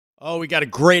Oh, we got a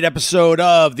great episode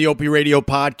of the Opie Radio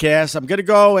podcast. I'm going to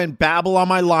go and babble on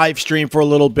my live stream for a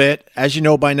little bit. As you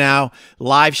know by now,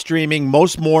 live streaming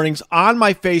most mornings on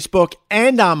my Facebook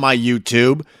and on my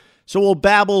YouTube. So we'll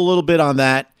babble a little bit on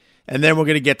that, and then we're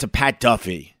going to get to Pat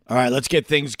Duffy. All right, let's get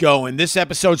things going. This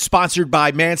episode sponsored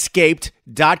by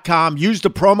Manscaped.com. Use the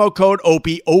promo code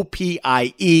OPIE,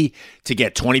 O-P-I-E, to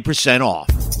get 20% off.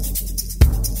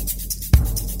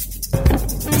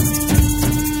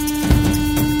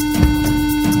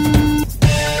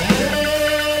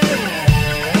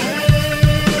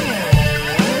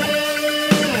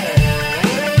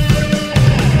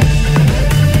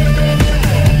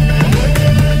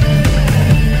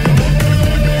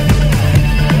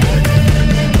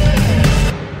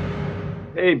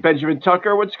 Hey, Benjamin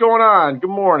Tucker, what's going on? Good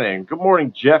morning. Good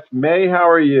morning, Jeff May. How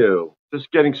are you?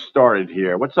 Just getting started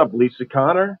here. What's up, Lisa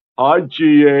Connor? Hi,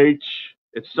 GH.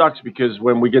 It sucks because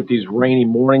when we get these rainy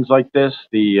mornings like this,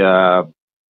 we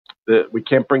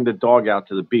can't bring the dog out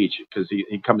to the beach because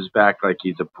he comes back like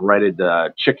he's a breaded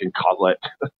chicken cutlet.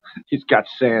 He's got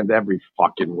sand every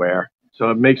fucking where.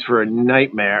 So it makes for a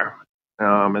nightmare.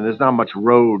 And there's not much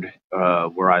road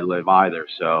where I live either.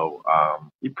 So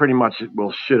he pretty much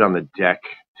will shit on the deck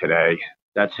today.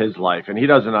 That's his life. And he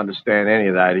doesn't understand any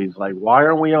of that. He's like, why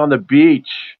aren't we on the beach?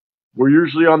 We're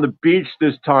usually on the beach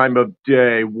this time of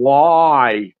day.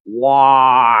 Why?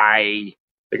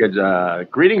 Because,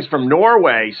 greetings from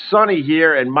Norway. Sunny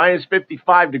here and minus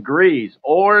 55 degrees.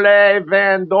 Ole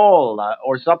Vandol,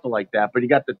 or something like that. But you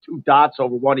got the two dots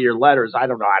over one of your letters. I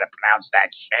don't know how to pronounce that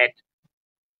shit.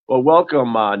 Well,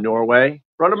 welcome, Norway.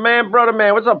 Brother man.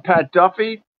 What's up, Pat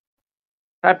Duffy?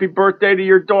 Happy birthday to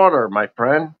your daughter, my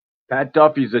friend. Pat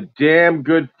Duffy's a damn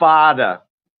good father.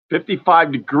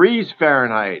 55 degrees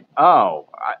Fahrenheit. Oh,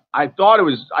 I thought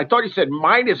you said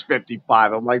minus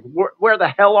 55. I'm like, where the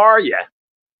hell are you?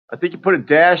 I think you put a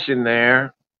dash in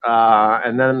there.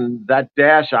 And then that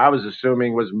dash, I was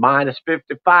assuming, was minus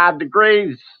 55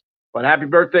 degrees. But happy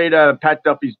birthday to Pat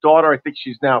Duffy's daughter. I think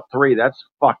she's now 3. That's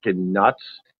fucking nuts.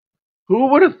 Who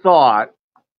would have thought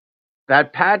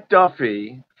that Pat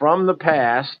Duffy from the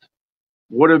past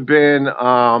would have been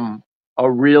a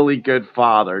really good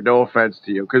father? No offense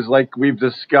to you, because like we've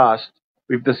discussed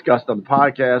on the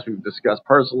podcast, we've discussed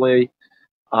personally.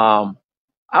 I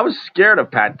was scared of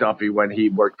Pat Duffy when he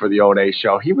worked for the O&A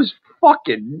show. He was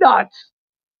fucking nuts.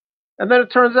 And then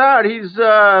it turns out he's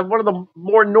one of the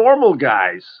more normal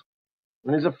guys.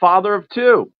 And he's a father of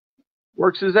 2.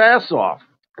 Works his ass off.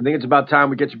 I think it's about time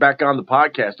we get you back on the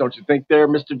podcast, don't you think there,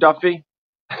 Mr. Duffy?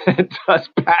 Does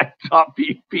Pat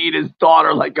Duffy feed his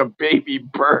daughter like a baby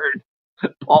bird?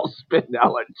 Paul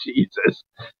Spinella, Jesus.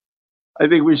 I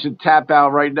think we should tap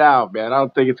out right now, man. I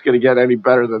don't think it's going to get any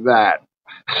better than that.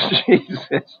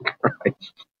 Jesus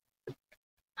Christ.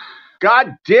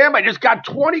 God damn, I just got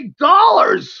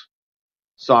 $20.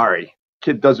 Sorry.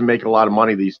 Kid doesn't make a lot of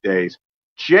money these days.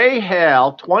 Jay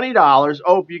Hale, $20.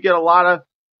 Oh, you get a lot of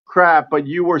crap, but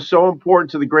you were so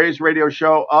important to the greatest radio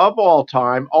show of all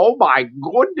time. Oh my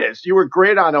goodness, you were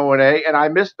great on O&A, and I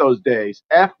missed those days.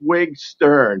 F. Wig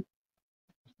Stern.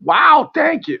 Wow,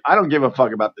 thank you. I don't give a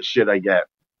fuck about the shit I get.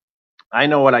 I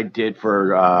know what I did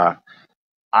for,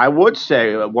 I would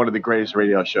say, one of the greatest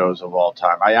radio shows of all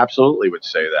time. I absolutely would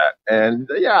say that. And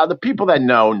yeah, the people that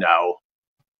know.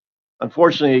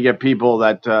 Unfortunately, you get people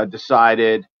that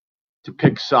decided to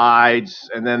pick sides,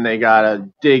 and then they gotta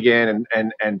dig in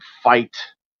and fight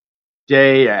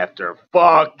day after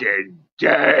fucking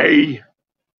day.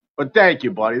 But thank you,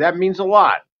 buddy. That means a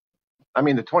lot. I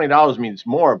mean, the $20 means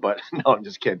more, but no, I'm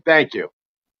just kidding. Thank you.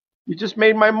 You just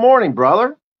made my morning,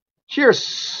 brother.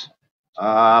 Cheers.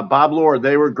 Bob Lord,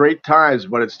 they were great times,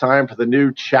 but it's time for the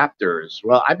new chapters.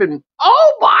 Well,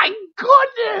 oh my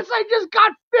goodness, I just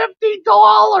got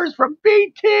 $50 from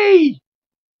BT.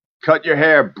 Cut your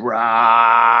hair,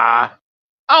 brah.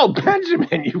 Oh,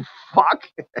 Benjamin, you fuck.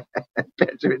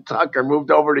 Benjamin Tucker moved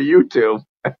over to YouTube.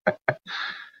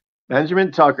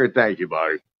 Benjamin Tucker, thank you,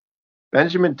 buddy.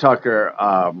 Benjamin Tucker,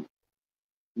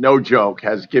 no joke,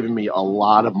 has given me a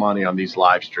lot of money on these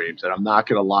live streams, and I'm not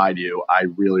going to lie to you. I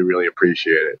really, really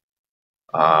appreciate it.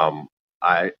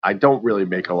 I don't really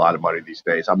make a lot of money these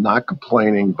days. I'm not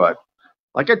complaining, but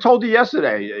like I told you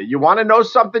yesterday, you want to know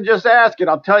something, just ask it.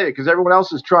 I'll tell you, because everyone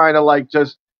else is trying to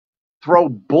just throw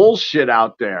bullshit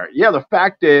out there. Yeah, the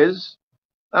fact is,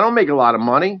 I don't make a lot of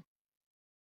money.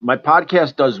 My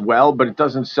podcast does well, but it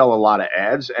doesn't sell a lot of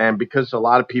ads. And because a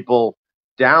lot of people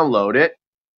download it,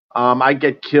 I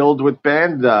get killed with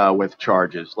bandwidth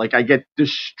charges. Like I get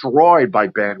destroyed by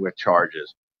bandwidth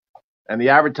charges. And the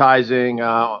advertising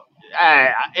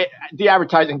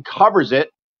covers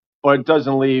it, but it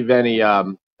doesn't leave any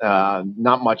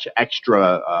not much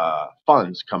extra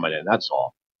funds coming in. That's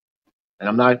all.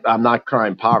 And I'm not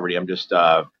crying poverty. I'm just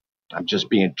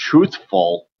being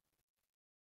truthful.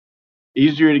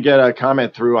 Easier to get a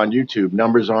comment through on YouTube.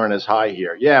 Numbers aren't as high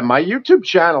here. Yeah, my YouTube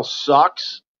channel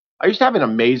sucks. I used to have an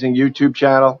amazing YouTube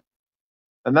channel,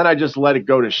 and then I just let it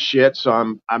go to shit. So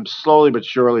I'm slowly but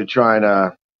surely trying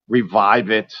to revive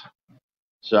it.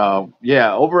 So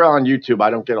yeah, over on YouTube, I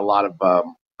don't get a lot of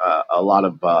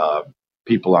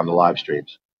people on the live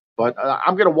streams, but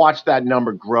I'm gonna watch that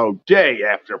number grow day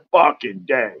after fucking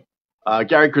day.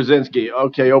 Gary Krasinski,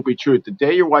 okay, Opie Truth. The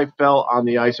day your wife fell on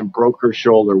the ice and broke her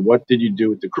shoulder, what did you do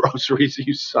with the groceries,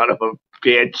 you son of a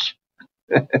bitch?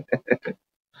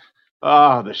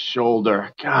 Oh, the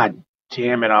shoulder. God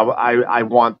damn it. I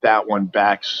want that one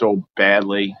back so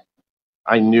badly.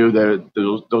 I knew that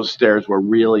those stairs were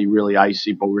really, really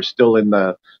icy, but we're still in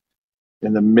the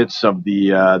midst of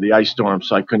the ice storm,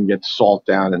 so I couldn't get salt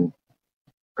down and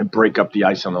break up the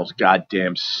ice on those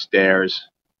goddamn stairs.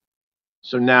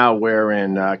 So now we're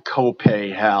in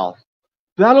copay hell.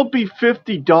 That'll be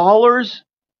 $50.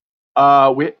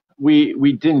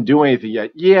 We didn't do anything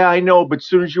yet. Yeah, I know, but as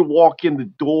soon as you walk in the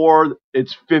door,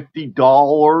 it's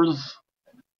 $50.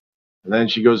 And then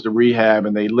she goes to rehab,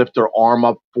 and they lift her arm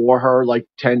up for her like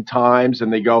 10 times,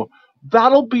 and they go,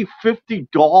 "That'll be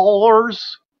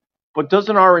 $50." But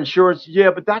doesn't our insurance?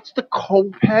 Yeah, but that's the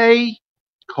copay.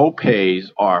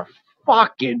 Copays are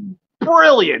fucking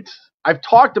brilliant. I've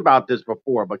talked about this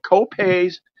before, but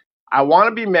copays, I want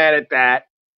to be mad at that,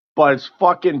 but it's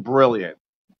fucking brilliant.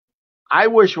 I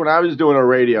wish when I was doing a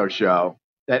radio show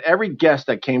that every guest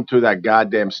that came through that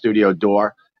goddamn studio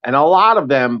door, and a lot of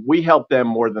them, we helped them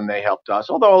more than they helped us.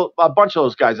 Although a bunch of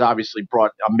those guys obviously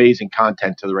brought amazing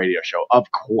content to the radio show,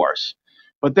 of course.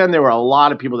 But then there were a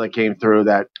lot of people that came through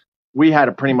that we had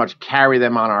to pretty much carry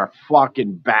them on our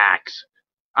fucking backs.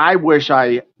 I wish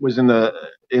I was in the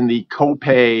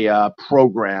copay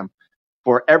program.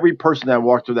 For every person that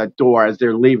walked through that door as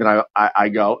they're leaving, I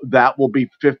go, that will be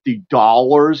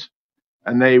 $50.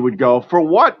 And they would go, for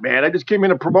what, man? I just came in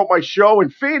to promote my show in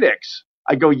Phoenix.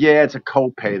 I go, yeah, it's a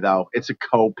copay though. It's a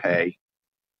copay.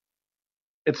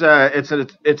 It's an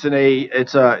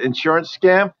insurance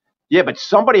scam. Yeah, but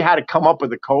somebody had to come up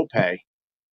with a copay.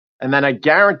 And then I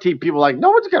guarantee people like, no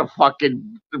one's going to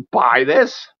fucking buy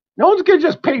this. No one's going to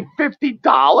just pay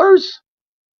 $50.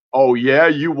 Oh, yeah,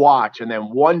 you watch. And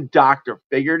then one doctor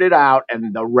figured it out,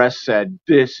 and the rest said,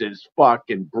 this is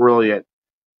fucking brilliant.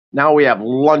 Now we have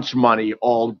lunch money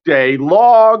all day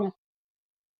long.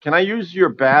 Can I use your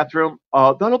bathroom?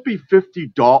 That'll be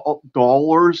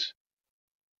 $50.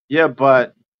 Yeah,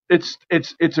 but it's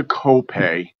a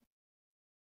copay.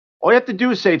 All you have to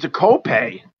do is say it's a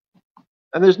copay.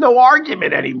 And there's no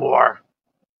argument anymore.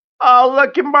 Oh,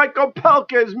 look at Michael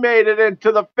Pelka's made it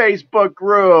into the Facebook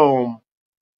room.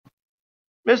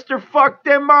 Mr. Fuck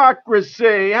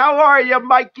Democracy. How are you,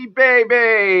 Mikey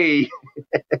baby?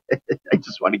 I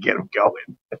just want to get him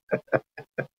going.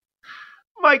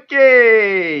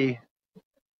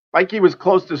 Mikey was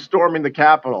close to storming the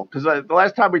Capitol. Because the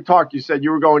last time we talked, you said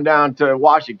you were going down to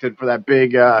Washington for that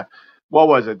big, what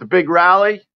was it, the big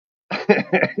rally?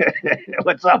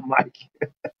 What's up, Mike?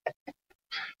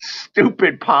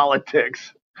 Stupid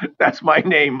politics. That's my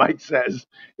name, Mike says.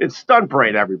 It's stunt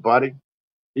brain, everybody.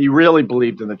 He really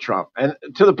believed in the Trump. And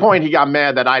to the point he got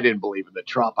mad that I didn't believe in the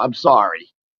Trump. I'm sorry.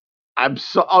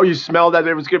 Oh, you smelled that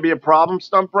there was going to be a problem,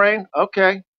 stunt brain?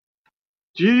 Okay.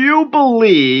 Do you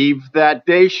believe that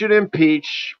they should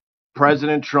impeach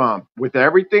President Trump with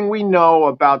everything we know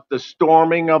about the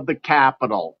storming of the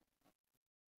Capitol?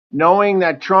 Knowing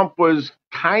that Trump was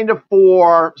kind of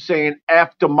for saying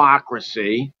F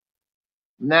democracy.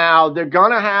 Now, they're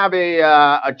going to have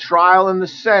a trial in the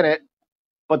Senate,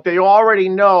 but they already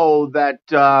know that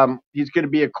he's going to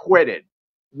be acquitted.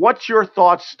 What's your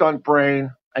thoughts, stunt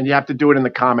brain? And you have to do it in the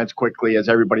comments quickly as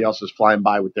everybody else is flying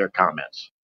by with their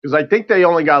comments. Because I think they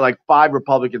only got like 5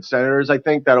 Republican senators, I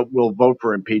think, that will vote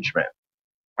for impeachment.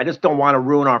 I just don't want to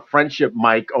ruin our friendship,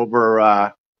 Mike,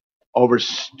 over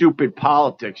stupid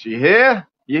politics. You hear?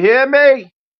 You hear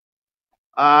me?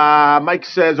 Mike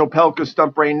says, Opelka,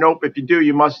 stunt brain. Nope. If you do,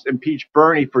 you must impeach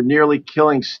Bernie for nearly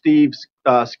killing Steve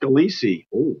Scalise.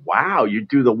 Oh, wow. You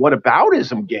do the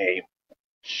whataboutism game.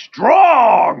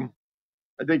 Strong.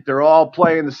 I think they're all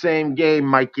playing the same game,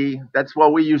 Mikey. That's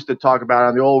what we used to talk about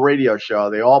on the old radio show.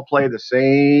 They all play the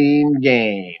same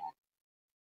game.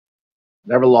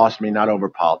 Never lost me, not over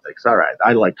politics. All right.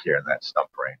 I like hearing that, stunt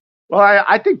brain. Well,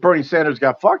 I think Bernie Sanders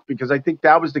got fucked because I think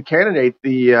that was the candidate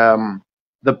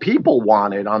the people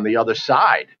wanted on the other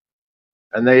side.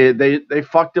 And they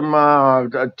fucked him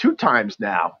 2 times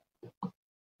now.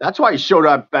 That's why he showed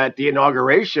up at the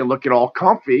inauguration looking all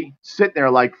comfy, sitting there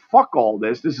like, fuck all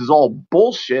this. This is all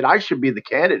bullshit. I should be the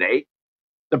candidate.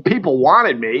 The people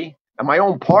wanted me, and my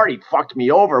own party fucked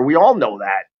me over. We all know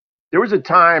that. There was a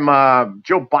time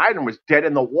Joe Biden was dead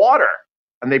in the water,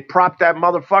 and they propped that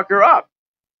motherfucker up.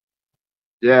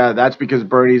 Yeah, that's because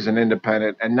Bernie's an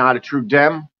independent and not a true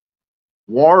Dem.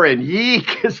 Warren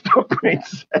Yeek is the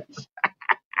princess.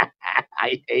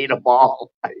 I hate them all.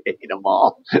 I hate them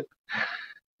all.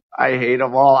 I hate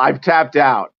them all. I've tapped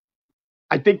out.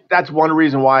 I think that's one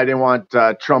reason why I didn't want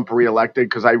Trump reelected,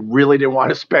 because I really didn't want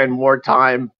to spend more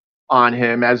time on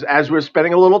him. As we're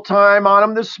spending a little time on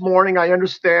him this morning, I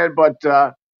understand,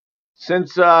 but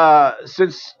since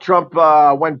Trump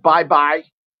went bye-bye,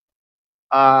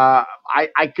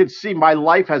 I could see my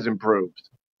life has improved.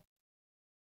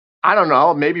 I don't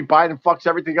know. Maybe Biden fucks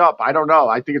everything up. I don't know.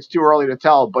 I think it's too early to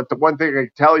tell. But the one thing I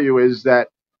can tell you is that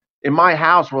in my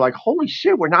house, we're like, holy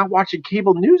shit, we're not watching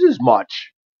cable news as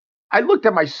much. I looked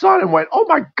at my son and went, oh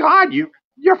my God,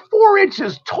 you're 4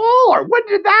 inches taller. When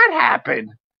did that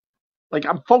happen? Like,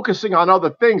 I'm focusing on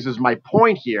other things is my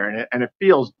point here. And it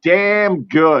feels damn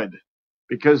good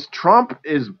because Trump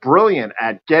is brilliant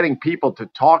at getting people to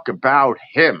talk about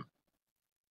him.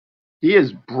 He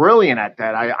is brilliant at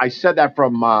that. I said that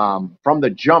from the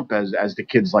jump, as the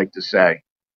kids like to say.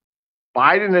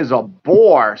 Biden is a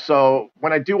bore. So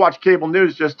when I do watch cable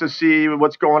news just to see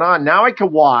what's going on, now I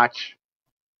can watch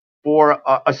for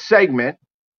a segment,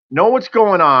 know what's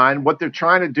going on, what they're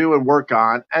trying to do and work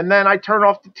on, and then I turn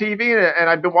off the TV and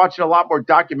I've been watching a lot more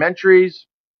documentaries,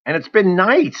 and it's been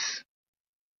nice.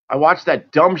 I watched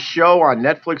that dumb show on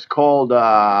Netflix called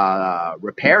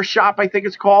Repair Shop, I think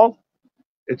it's called.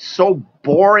 It's so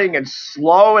boring and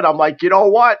slow, and I'm like, you know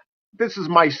what? This is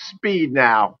my speed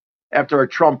now after a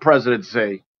Trump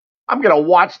presidency. I'm going to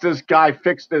watch this guy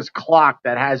fix this clock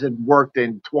that hasn't worked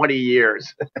in 20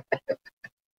 years.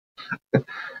 But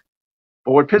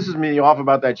what pisses me off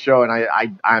about that show, and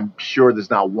I'm sure there's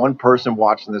not one person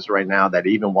watching this right now that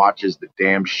even watches the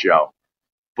damn show,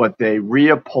 but they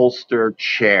reupholster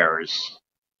chairs.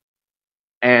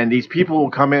 And these people will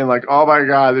come in like, oh my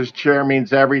God, this chair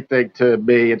means everything to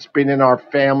me. It's been in our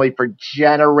family for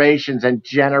generations and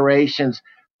generations.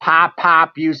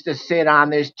 Pop used to sit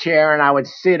on this chair and I would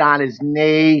sit on his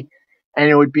knee. And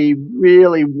it would be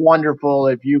really wonderful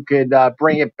if you could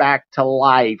bring it back to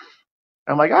life.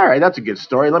 I'm like, all right, that's a good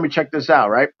story. Let me check this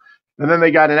out, right? And then they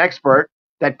got an expert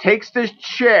that takes this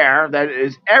chair that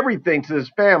is everything to this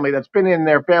family that's been in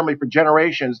their family for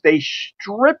generations. They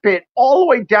strip it all the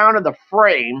way down to the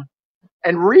frame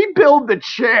and rebuild the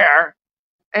chair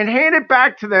and hand it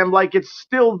back to them like it's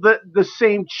still the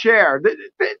same chair.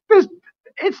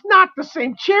 It's not the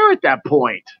same chair at that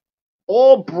point.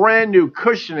 All brand new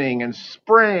cushioning and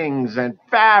springs and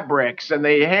fabrics, and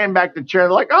they hand back the chair.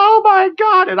 They're like, oh my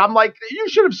God. And I'm like, you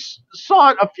should have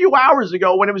saw it a few hours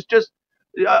ago when it was just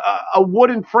a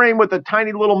wooden frame with a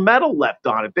tiny little metal left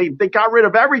on it. They got rid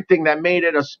of everything that made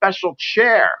it a special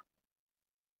chair.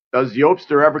 Does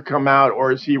Yopster ever come out,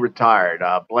 or is he retired?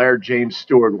 Blair James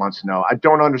Stewart wants to know. I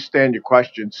don't understand your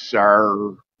question,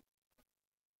 sir.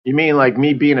 You mean like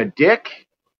me being a dick?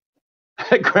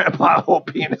 Grandpa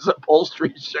Opie and his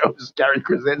upholstery shows, Gary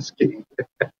Krasinski.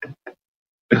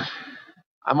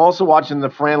 I'm also watching the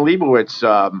Fran Lebowitz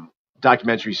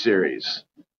documentary series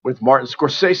with Martin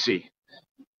Scorsese.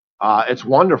 It's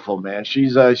wonderful, man.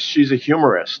 She's a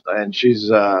humorist, and she's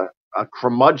a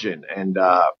curmudgeon, and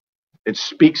it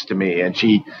speaks to me. And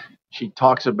she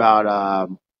talks about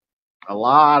a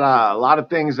lot of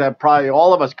things that probably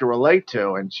all of us can relate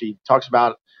to. And she talks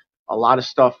about a lot of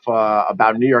stuff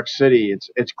about New York City.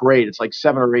 It's great. It's like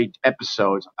 7 or 8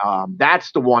 episodes.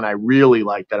 That's the one I really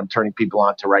like that I'm turning people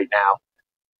on to right now.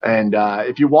 And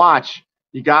if you watch,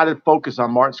 you got to focus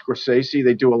on Martin Scorsese.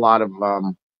 They do a lot of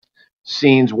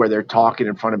scenes where they're talking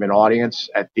in front of an audience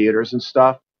at theaters and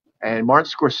stuff. And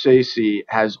Martin Scorsese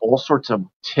has all sorts of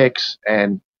tics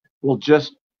and will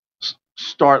just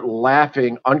start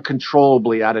laughing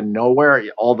uncontrollably out of nowhere,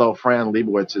 although Fran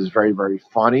Lebowitz is very, very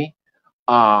funny.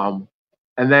 And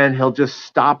then he'll just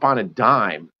stop on a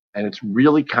dime, and it's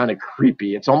really kind of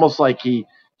creepy. It's almost like he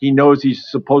knows he's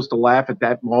supposed to laugh at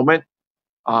that moment.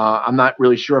 I'm not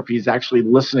really sure if he's actually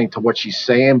listening to what she's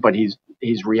saying, but he's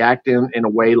reacting in a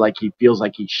way like he feels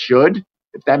like he should,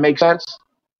 if that makes sense.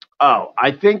 Oh,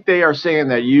 I think they are saying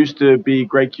that used to be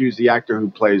Greg Hughes, the actor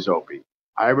who plays Opie.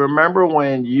 I remember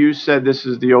when you said this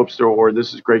is the Opster or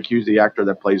this is Greg Hughes, the actor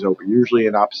that plays Opie, usually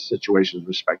in opposite situations,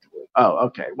 respectively. Oh,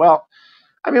 okay. Well,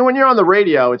 I mean, when you're on the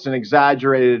radio, it's an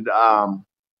exaggerated,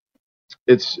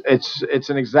 it's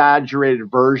an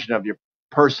exaggerated version of your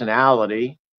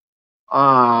personality.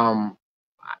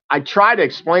 I try to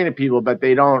explain to people, but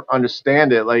they don't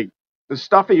understand it. Like the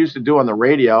stuff I used to do on the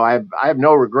radio, I have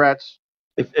no regrets.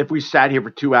 If we sat here for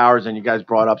 2 hours and you guys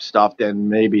brought up stuff, then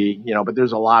maybe, but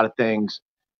there's a lot of things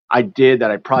I did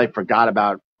that I probably forgot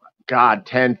about, God,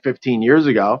 10, 15 years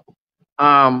ago.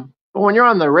 But when you're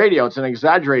on the radio, it's an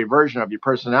exaggerated version of your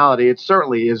personality. It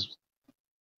certainly is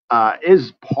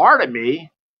part of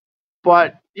me,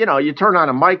 but you turn on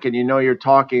a mic and you're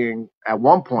talking at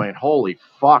one point, holy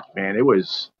fuck, man, it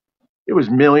was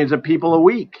millions of people a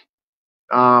week.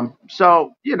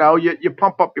 So you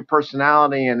pump up your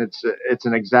personality, and it's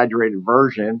an exaggerated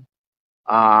version.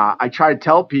 I try to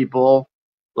tell people,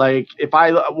 like, if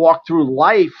I walk through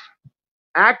life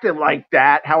acting like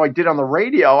that, how I did on the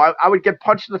radio, I would get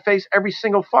punched in the face every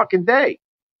single fucking day.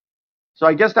 So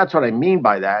I guess that's what I mean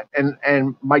by that.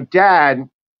 And my dad,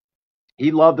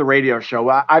 he loved the radio show.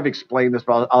 I've explained this,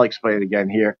 but I'll explain it again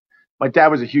here. My dad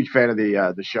was a huge fan of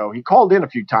the show. He called in a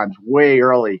few times way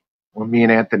early when me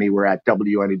and Anthony were at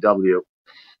WNEW.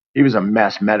 He was a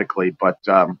mess medically, but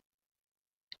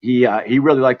he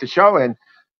really liked the show.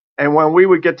 And when we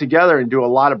would get together and do a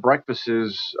lot of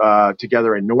breakfasts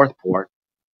together in Northport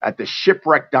at the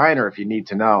Shipwreck Diner, if you need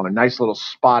to know, a nice little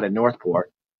spot in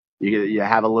Northport. You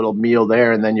have a little meal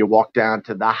there, and then you walk down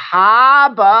to the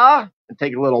harbor and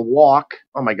take a little walk.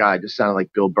 Oh my God, I just sounded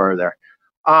like Bill Burr there.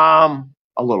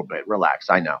 A little bit, relax,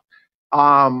 I know.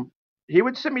 He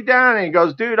would sit me down and he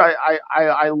goes, dude,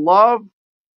 I love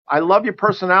your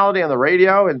personality on the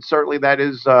radio, and certainly that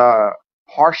is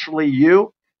partially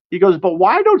you. He goes, but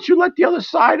why don't you let the other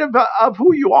side of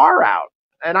who you are out?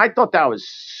 And I thought that was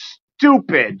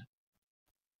stupid.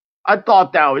 I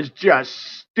thought that was just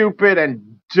stupid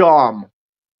and dumb.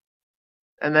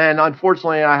 And then,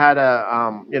 unfortunately, I had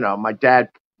my dad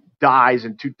dies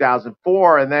in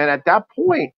 2004. And then at that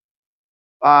point,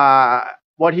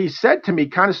 what he said to me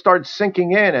kind of started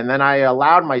sinking in. And then I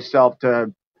allowed myself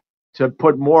to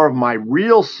put more of my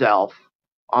real self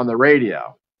on the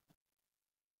radio.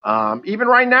 Even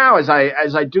right now, as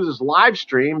I do this live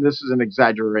stream, this is an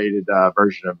exaggerated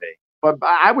version of me. But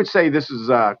I would say this is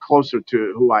closer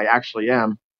to who I actually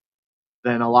am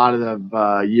than a lot of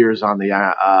the years on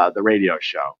the radio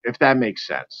show, if that makes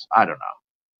sense. I don't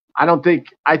know.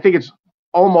 I think it's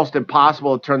almost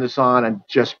impossible to turn this on and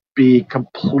just be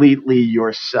completely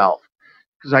yourself.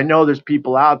 Because I know there's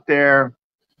people out there,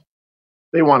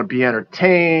 they want to be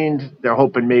entertained. They're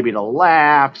hoping maybe to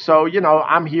laugh. So,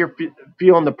 I'm here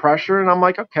feeling the pressure, and I'm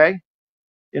like, okay.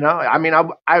 I mean,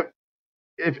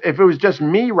 if it was just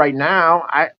me right now,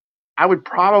 I would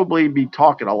probably be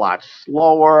talking a lot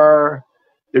slower.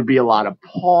 There'd be a lot of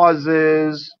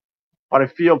pauses, but I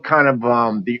feel kind of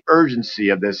the urgency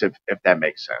of this, if that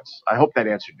makes sense. I hope that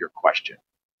answered your question.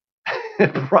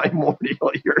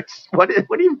 Primordial, what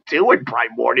are you doing,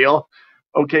 Primordial?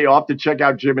 Okay, you'll have to check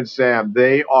out Jim and Sam.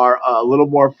 They are a little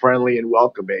more friendly and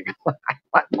welcoming.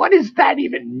 What does that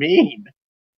even mean?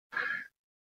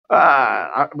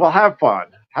 Well, have fun.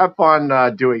 Have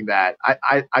fun doing that.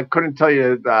 I couldn't tell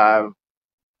you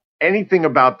anything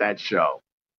about that show.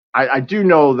 I do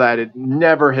know that it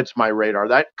never hits my radar.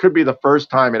 That could be the first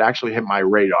time it actually hit my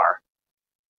radar.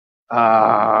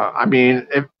 I mean,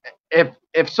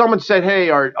 if someone said, "Hey,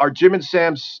 are Jim and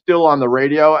Sam still on the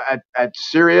radio at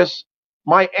Sirius?"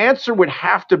 my answer would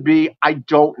have to be, I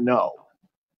don't know.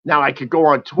 Now, I could go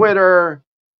on Twitter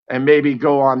and maybe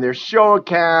go on their show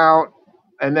account,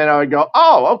 and then I would go,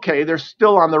 oh, okay, they're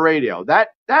still on the radio. That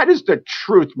is the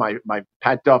truth, my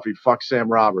Pat Duffy. Fuck Sam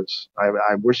Roberts.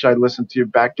 I wish I listened to you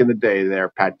back in the day there,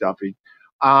 Pat Duffy.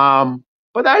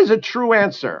 But that is a true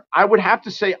answer. I would have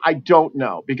to say I don't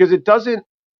know, because it doesn't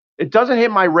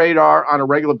hit my radar on a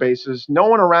regular basis. No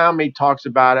one around me talks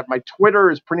about it. My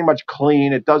Twitter is pretty much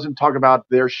clean. It doesn't talk about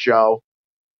their show.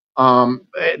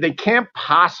 They can't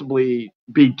possibly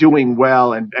be doing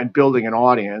well and building an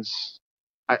audience.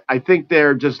 I think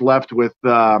they're just left with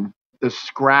the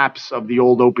scraps of the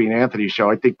old Opie and Anthony show.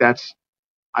 I think that's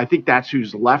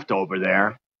who's left over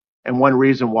there. And one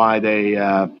reason why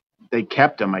they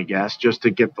kept him, I guess, just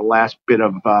to get the last bit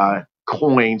of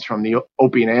coins from the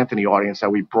Opie and Anthony audience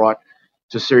that we brought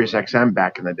to Sirius XM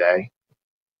back in the day,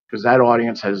 because that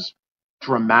audience has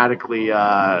dramatically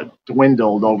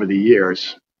dwindled over the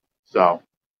years. So,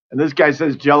 and this guy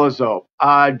says jealous Opie.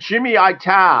 Jimmy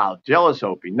Ital, jealous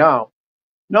Opie. No,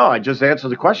 I just answered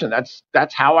the question.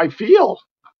 That's how I feel.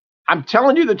 I'm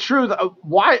telling you the truth.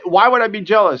 Why would I be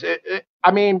jealous?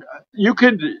 I mean, you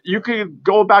could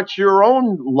go about your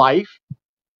own life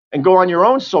and go on your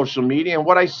own social media, and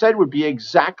what I said would be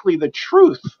exactly the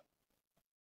truth.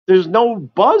 There's no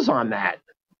buzz on that.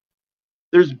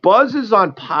 There's buzzes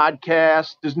on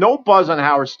podcasts. There's no buzz on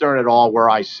Howard Stern at all where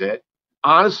I sit.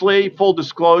 Honestly, full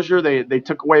disclosure, they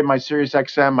took away my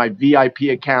SiriusXM, my VIP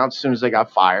account as soon as I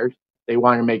got fired. They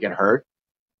wanted to make it hurt.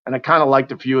 And I kind of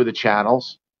liked a few of the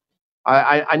channels.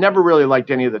 I never really liked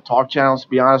any of the talk channels, to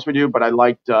be honest with you, but I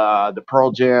liked the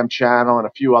Pearl Jam channel and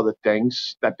a few other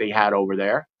things that they had over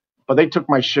there. But they took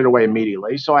my shit away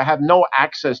immediately. So I have no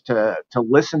access to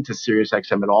listen to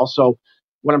SiriusXM at all. So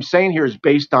what I'm saying here is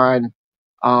based on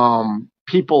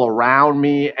people around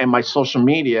me and my social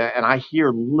media, and I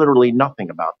hear literally nothing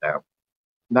about them.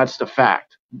 And that's the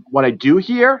fact. What I do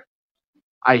hear,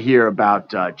 I hear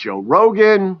about Joe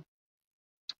Rogan.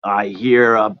 I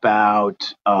hear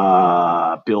about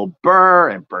Bill Burr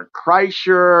and Bert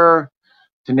Kreischer,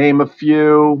 to name a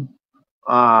few.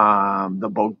 The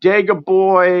Bodega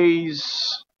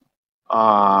Boys.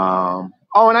 Oh,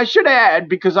 and I should add,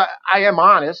 because I am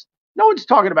honest, no one's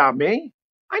talking about me.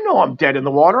 I know I'm dead in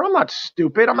the water. I'm not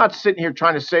stupid. I'm not sitting here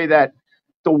trying to say that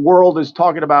the world is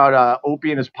talking about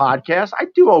Opie and his podcast. I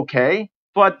do okay,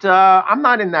 but I'm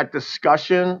not in that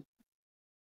discussion.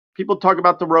 People talk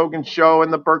about the Rogan Show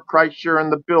and the Bert Kreischer and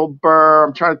the Bill Burr.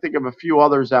 I'm trying to think of a few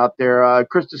others out there.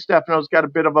 Chris Stefano's got a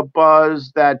bit of a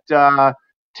buzz. That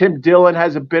Tim Dillon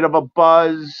has a bit of a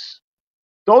buzz.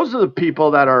 Those are the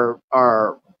people that are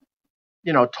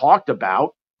talked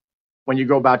about when you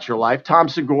go about your life. Tom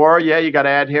Segura, yeah, you got to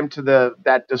add him to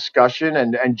that discussion,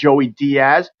 and Joey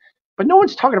Diaz. But no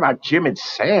one's talking about Jim and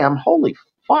Sam. Holy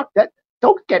fuck!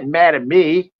 Don't get mad at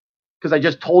me because I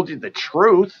just told you the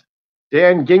truth.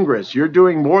 Dan Gingras, you're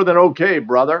doing more than okay,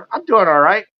 brother. I'm doing all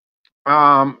right.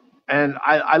 And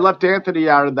I left Anthony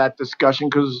out of that discussion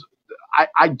because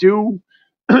I do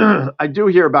I do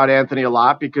hear about Anthony a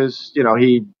lot because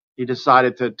he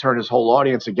decided to turn his whole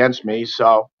audience against me.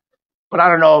 So, but I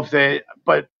don't know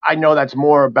but I know that's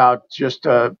more about just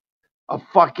a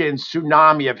fucking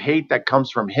tsunami of hate that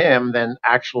comes from him than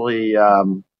actually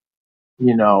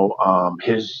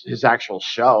his actual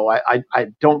show. I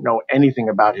don't know anything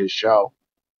about his show.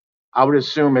 I would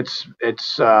assume it's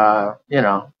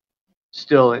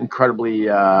still incredibly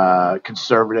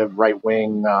conservative, right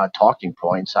wing talking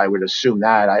points. I would assume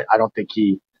that. I don't think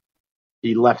he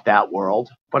left that world,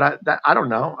 but I don't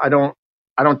know. I don't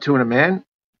tune him in.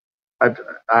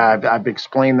 I've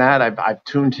explained that. I've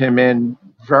tuned him in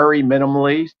very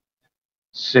minimally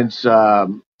since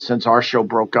our show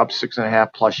broke up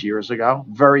 6.5+ years ago,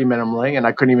 very minimally, and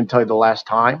I couldn't even tell you the last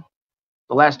time.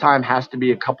 The last time has to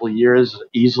be a couple of years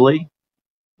easily.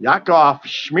 Yakov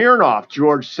Smirnoff,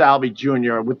 George Salvi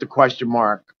Jr. with the question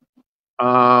mark.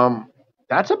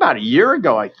 That's about a year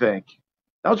ago, I think.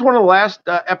 That was one of the last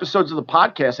episodes of the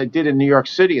podcast I did in New York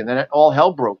City, and then all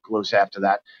hell broke loose after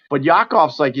that. But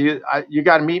Yakov's like, you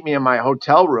got to meet me in my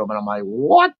hotel room. And I'm like,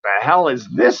 what the hell is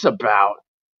this about?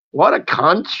 What a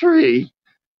country.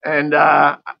 And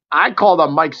I called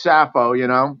on Mike Sappho,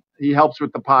 he helps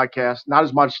with the podcast. Not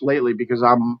as much lately because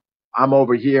I'm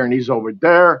over here and he's over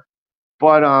there.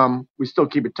 But we still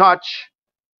keep in touch.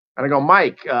 And I go,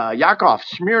 Mike, Yakov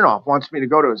Smirnoff wants me to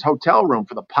go to his hotel room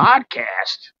for the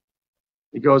podcast.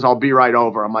 He goes, I'll be right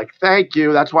over. I'm like, thank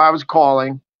you. That's why I was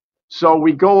calling. So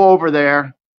we go over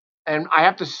there, and I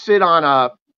have to sit on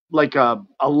a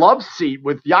love seat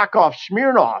with Yakov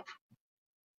Smirnoff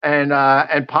and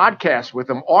podcast with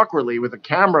him awkwardly with a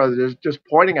camera just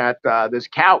pointing at this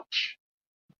couch.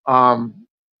 And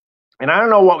I don't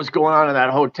know what was going on in that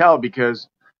hotel because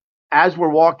as we're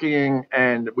walking,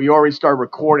 and we already started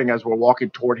recording as we're walking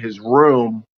toward his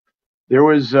room, there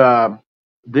was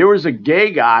a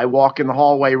gay guy walking the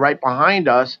hallway right behind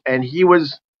us, and he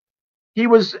was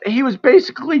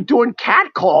basically doing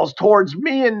cat calls towards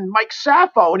me and Mike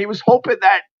Sappho, and he was hoping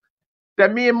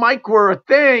that me and Mike were a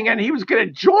thing, and he was going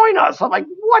to join us. I'm like,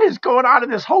 what is going on in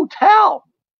this hotel?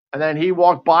 And then he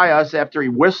walked by us after he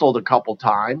whistled a couple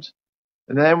times,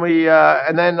 and then we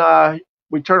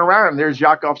turn around, and there's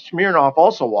Yakov Smirnoff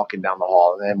also walking down the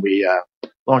hall, and then we,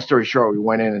 long story short, we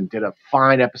went in and did a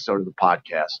fine episode of the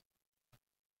podcast.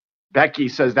 Becky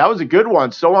says, that was a good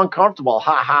one. So uncomfortable.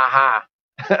 Ha, ha,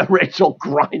 ha. Rachel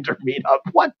Grinder meetup.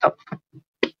 What the?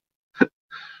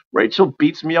 Rachel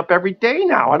beats me up every day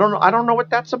now. I don't know what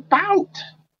that's about.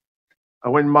 I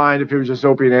wouldn't mind if it was just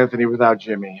Opie and Anthony without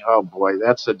Jimmy. Oh, boy,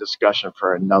 that's a discussion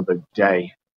for another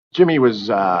day. Jimmy was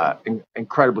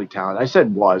incredibly talented. I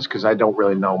said was because I don't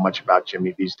really know much about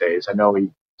Jimmy these days. I know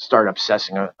he started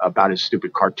obsessing about his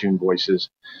stupid cartoon voices.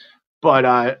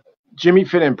 But Jimmy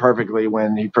fit in perfectly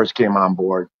when he first came on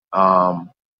board. And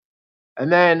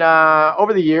then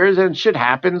over the years, and shit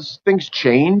happens, things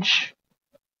change.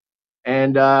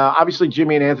 And obviously,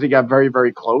 Jimmy and Anthony got very,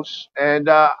 very close. And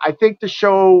I think the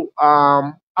show,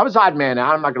 I was odd man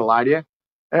out. I'm not going to lie to you.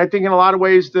 And I think in a lot of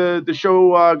ways, the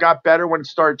show got better when it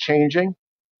started changing.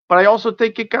 But I also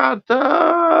think it got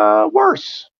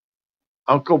worse.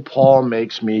 Uncle Paul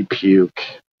makes me puke.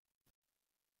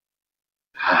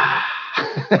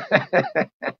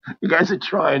 You guys are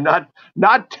trying.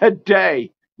 Not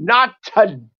today. Not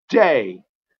today.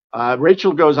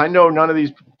 Rachel goes, I know none of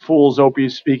these fools Opie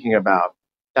is speaking about.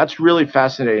 That's really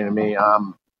fascinating to me.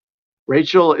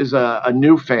 Rachel is a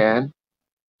new fan.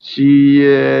 She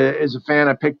is a fan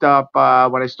I picked up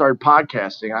when I started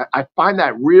podcasting. I find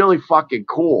that really fucking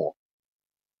cool.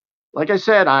 Like I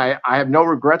said, I have no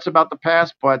regrets about the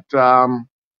past, but,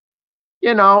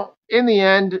 in the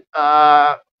end,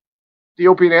 the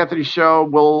Opie and Anthony show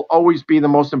will always be the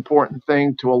most important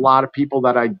thing to a lot of people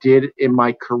that I did in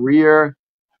my career.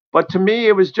 But to me,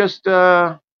 it was just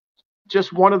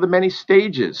one of the many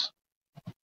stages.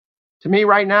 To me,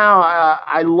 right now,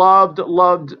 I loved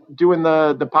doing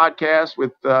the podcast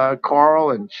with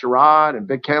Carl and Sherrod and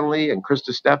Vic Henley and Chris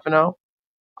Stefano.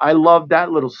 I loved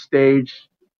that little stage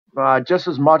just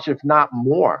as much, if not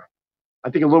more. I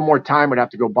think a little more time would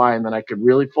have to go by, and then I could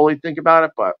really fully think about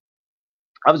it. But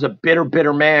I was a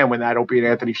bitter man when that Opie and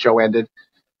Anthony show ended.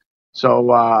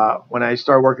 So when I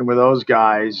started working with those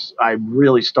guys, I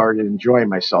really started enjoying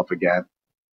myself again.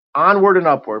 Onward and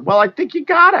upward. Well, I think you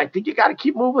gotta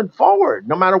keep moving forward,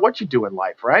 no matter what you do in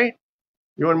life, right?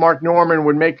 You and Mark Norman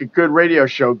would make a good radio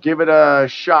show. Give it a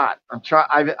shot.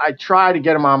 I try to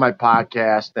get him on my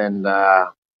podcast, and there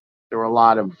were a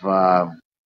lot of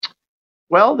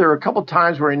there were a couple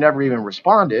times where he never even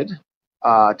responded.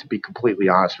 To be completely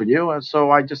honest with you, and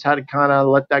so I just had to kind of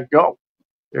let that go.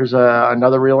 There's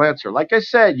another real answer. Like I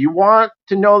said, you want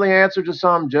to know the answer to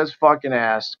something, just fucking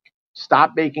ask.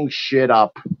 Stop making shit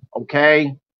up.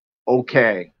 Okay?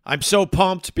 I'm so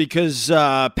pumped because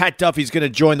Pat Duffy's going to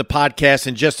join the podcast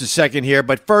in just a second here.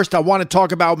 But first, I want to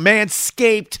talk about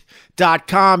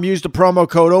Manscaped.com. Use the promo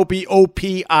code OPIE,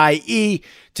 O-P-I-E,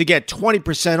 to get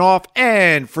 20% off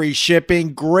and free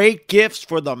shipping. Great gifts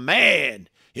for the man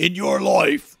in your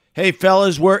life. Hey,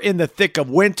 fellas, we're in the thick of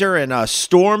winter and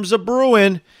storms are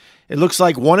brewing. It looks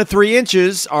like 1 to 3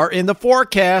 inches are in the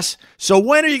forecast. So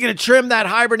when are you going to trim that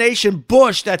hibernation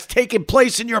bush that's taking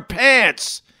place in your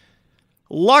pants?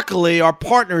 Luckily, our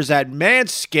partners at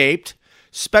Manscaped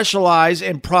specialize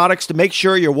in products to make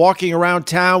sure you're walking around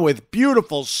town with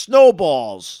beautiful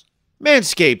snowballs.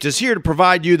 Manscaped is here to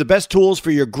provide you the best tools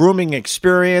for your grooming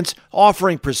experience,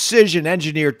 offering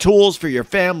precision-engineered tools for your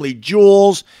family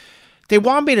jewels. They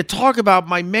want me to talk about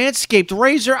my Manscaped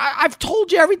razor. I've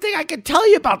told you everything I can tell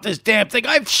you about this damn thing.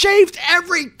 I've shaved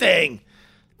everything.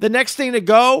 The next thing to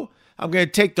go, I'm going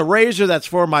to take the razor that's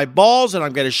for my balls and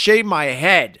I'm going to shave my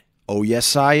head. Oh,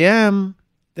 yes, I am.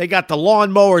 They got the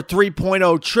Lawnmower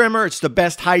 3.0 trimmer. It's the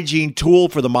best hygiene tool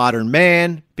for the modern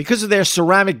man. Because of their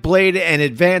ceramic blade and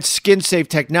advanced skin-safe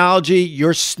technology,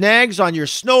 your snags on your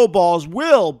snowballs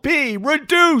will be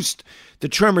reduced. The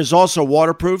trimmer is also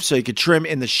waterproof, so you can trim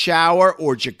in the shower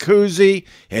or jacuzzi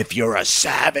if you're a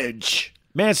savage.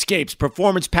 Manscaped's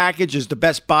Performance Package is the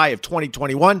best buy of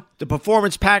 2021. The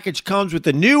Performance Package comes with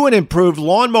the new and improved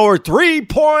Lawnmower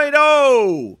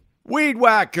 3.0, Weed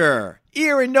Whacker,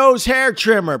 ear and nose hair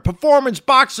trimmer, performance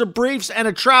boxer briefs, and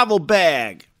a travel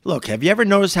bag. Look, have you ever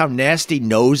noticed how nasty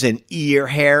nose and ear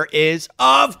hair is?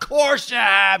 Of course you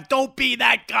have. Don't be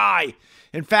that guy.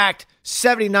 In fact,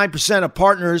 79% of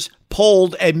partners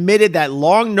polled admitted that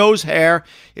long nose hair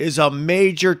is a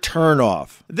major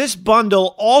turnoff. This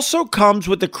bundle also comes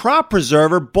with the Crop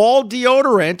Preserver Ball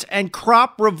Deodorant and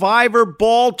Crop Reviver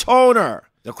Ball Toner.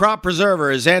 The Crop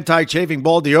Preserver is anti-chafing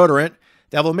ball deodorant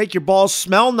that will make your balls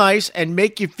smell nice and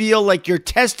make you feel like your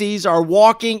testes are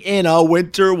walking in a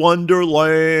winter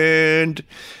wonderland.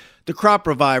 The Crop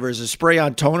Reviver is a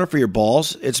spray-on toner for your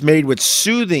balls. It's made with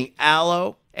soothing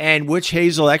aloe and witch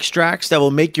hazel extracts that will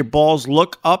make your balls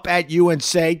look up at you and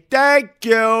say, thank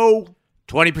you.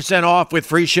 20% off with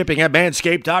free shipping at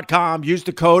manscaped.com. Use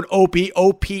the code OPIE,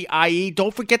 O-P-I-E.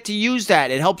 Don't forget to use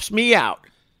that. It helps me out.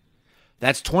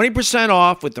 That's 20%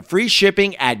 off with the free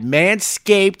shipping at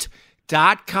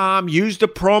manscaped.com. Use the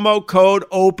promo code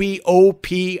OPIE,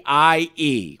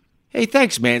 O-P-I-E. Hey,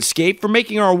 thanks, Manscaped, for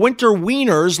making our winter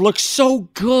wieners look so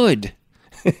good.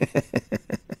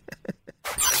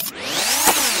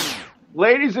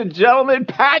 Ladies and gentlemen,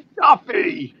 Pat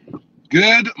Duffy.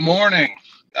 Good morning.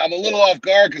 I'm a little off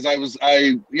guard because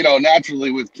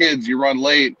naturally with kids you run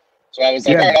late, so I was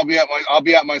like, all right, I'll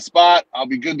be at my spot. I'll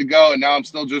be good to go, and now I'm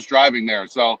still just driving there.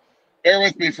 So Bear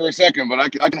with me for a second, but I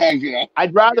can hang,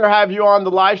 I'd rather have you on the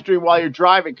live stream while you're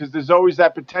driving because there's always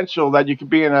that potential that you could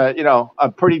be in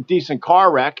a pretty decent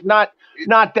car wreck. Not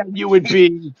that you would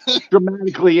be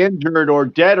dramatically injured or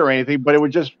dead or anything, but it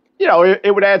would just,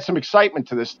 it would add some excitement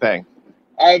to this thing.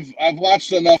 I've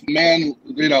watched enough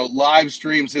live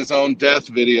streams his own death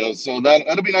videos, so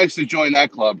that'll be nice to join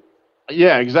that club.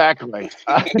 Yeah, exactly.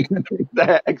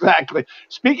 Exactly.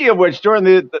 Speaking of which, during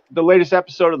the latest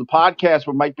episode of the podcast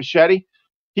with Mike Bichetti,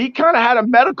 he kind of had a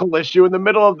medical issue in the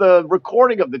middle of the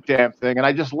recording of the damn thing, and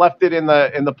I just left it in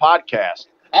the podcast.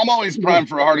 I'm always primed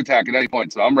for a heart attack at any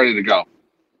point, so I'm ready to go.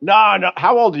 No.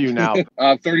 How old are you now?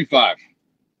 35.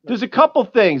 There's a couple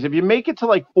things. If you make it to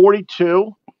like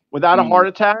 42 without a heart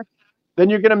attack, then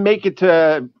you're going to make it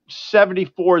to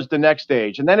 74 is the next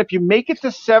age. And then if you make it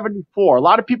to 74, a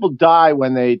lot of people die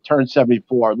when they turn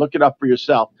 74. Look it up for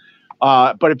yourself.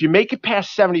 But if you make it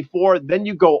past 74, then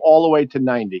you go all the way to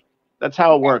 90. That's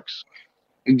how it works.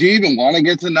 Do you even want to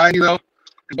get to 90, though?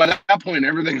 Because by that point,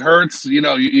 everything hurts. You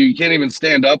can't even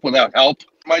stand up without help.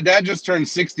 My dad just turned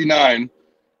 69,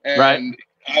 and right.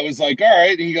 I was like, all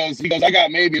right. He goes, I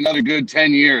got maybe another good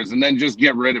 10 years, and then just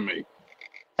get rid of me.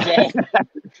 So,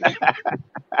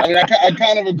 I mean, I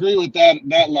kind of agree with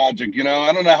that logic.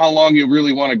 I don't know how long you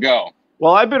really want to go.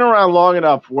 Well, I've been around long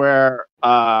enough where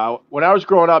when I was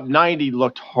growing up, 90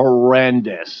 looked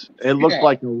horrendous. It looked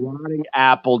like a rotting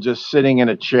apple just sitting in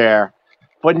a chair.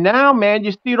 But now, man,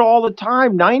 you see it all the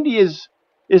time. 90 is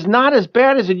not as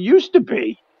bad as it used to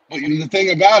be. But the thing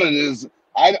about it is,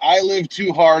 I live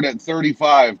too hard at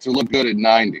 35 to look good at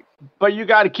 90. But you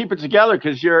got to keep it together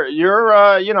because you're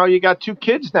you got 2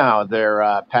 kids now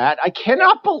there, Pat. I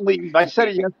cannot believe, I said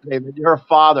it yesterday, that you're a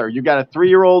father. You got a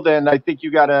 3-year-old and I think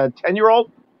you got a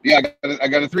 10-year-old? Yeah, I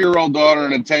got a 3-year-old daughter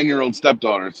and a 10-year-old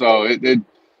stepdaughter. So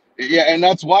and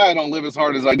that's why I don't live as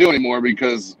hard as I do anymore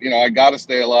because, I got to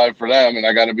stay alive for them and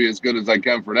I got to be as good as I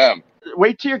can for them.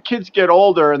 Wait till your kids get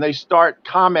older and they start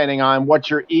commenting on what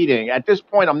you're eating. At this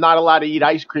point, I'm not allowed to eat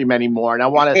ice cream anymore, and I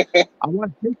want to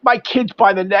take my kids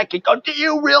by the neck and go, do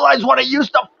you realize what I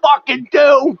used to fucking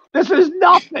do? This is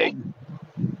nothing.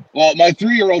 Well, my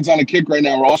 3-year-old's on a kick right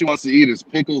now where all she wants to eat is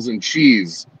pickles and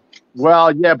cheese.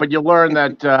 Well, yeah, but you learn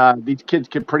that these kids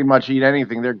can pretty much eat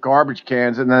anything. They're garbage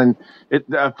cans, and then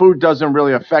food doesn't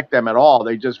really affect them at all.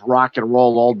 They just rock and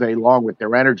roll all day long with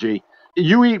their energy.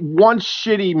 You eat one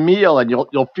shitty meal and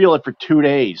you'll feel it for 2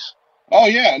 days. Oh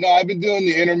yeah, no, I've been doing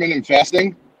the intermittent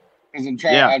fasting because I'm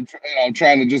trying. I'm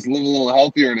trying to just live a little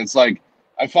healthier, and it's like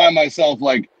I find myself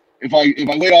like if I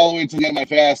wait all the way to the end of my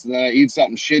fast and then I eat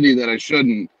something shitty that I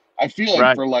shouldn't, I feel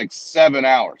it for like 7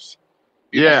 hours.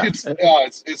 It's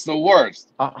the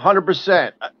worst.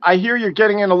 100%. I hear you're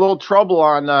getting in a little trouble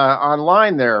on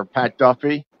online there, Pat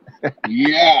Duffy.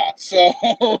 Yeah. So,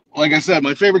 like I said,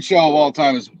 my favorite show of all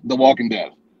time is The Walking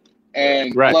Dead.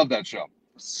 And I love that show.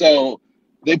 So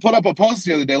they put up a post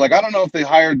the other day. Like, I don't know if they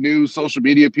hired new social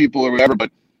media people or whatever,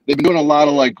 but they've been doing a lot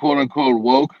of like quote unquote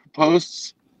woke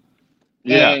posts.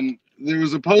 Yeah. And there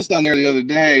was a post on there the other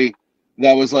day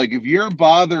that was like, if you're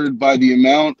bothered by the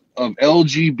amount of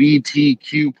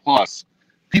LGBTQ plus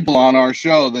people on our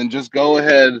show, then just go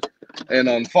ahead and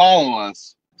unfollow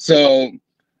us. So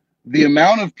the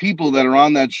amount of people that are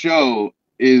on that show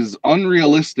is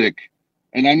unrealistic.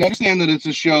 And I understand that it's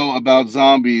a show about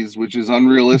zombies, which is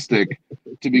unrealistic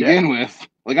to begin with.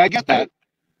 Like, I get that.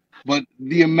 But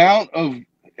the amount of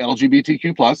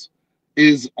LGBTQ plus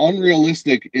is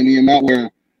unrealistic in the amount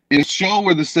where in a show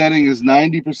where the setting is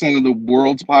 90% of the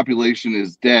world's population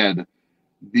is dead,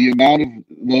 the amount of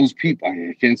those people,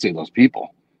 I can't say those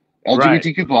people,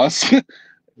 LGBTQ plus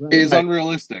is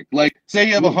unrealistic. Like, say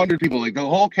you have 100 people, like the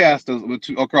whole cast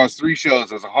across 3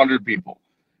 shows is 100 people.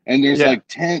 And there's like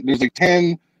 10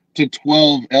 to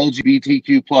 12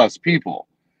 LGBTQ plus people.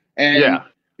 And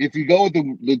if you go with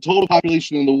the total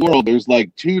population in the world, there's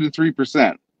like 2 to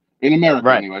 3% in America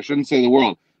anyway. I shouldn't say the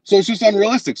world. So it's just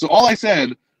unrealistic. So all I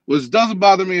said was, doesn't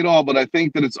bother me at all, but I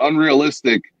think that it's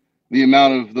unrealistic the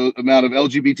amount of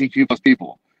LGBTQ plus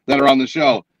people that are on the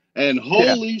show. And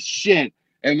holy shit,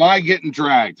 am I getting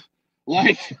dragged?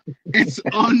 Like, it's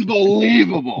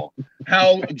unbelievable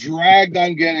how dragged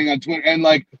I'm getting on Twitter. And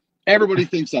like, everybody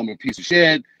thinks I'm a piece of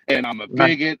shit and I'm a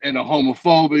bigot and a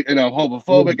homophobic. And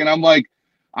I'm like,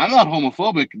 I'm not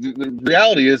homophobic. The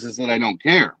reality is that I don't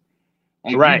care.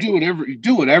 Like, you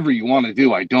do whatever you want to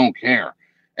do. I don't care.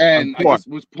 And I just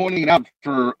was pointing it out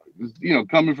for,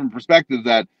 coming from perspective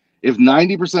that if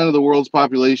 90% of the world's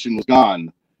population was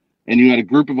gone and you had a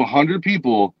group of 100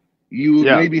 people, you would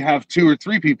maybe have 2 or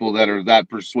 3 people that are that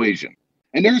persuasion.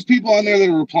 And there's people on there that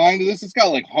are replying to this. It's got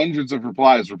like hundreds of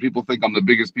replies where people think I'm the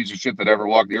biggest piece of shit that ever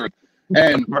walked the earth.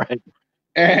 And right.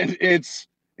 And it's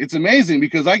amazing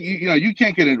because you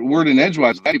can't get a word in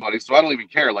edgewise with anybody, so I don't even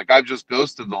care. Like, I've just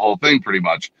ghosted the whole thing pretty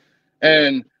much.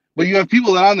 But you have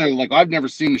people that on there like, I've never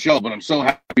seen the show, but I'm so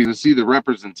happy to see the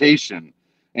representation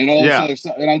and all this other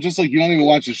stuff. And I'm just like, you don't even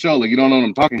watch the show, like you don't know what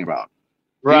I'm talking about.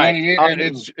 Right. You know what I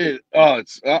mean? And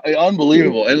it's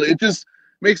unbelievable, and it just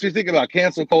makes me think about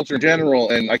cancel culture in general.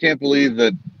 And I can't believe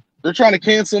that they're trying to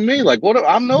cancel me. Like, what?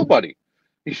 I'm nobody.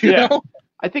 You know?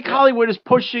 I think Hollywood is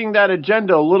pushing that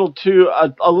agenda a little too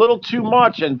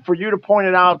much, and for you to point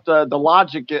it out, the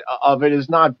logic of it is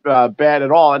not bad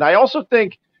at all. And I also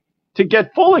think to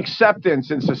get full acceptance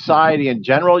in society in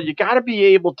general, you got to be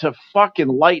able to fucking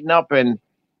lighten up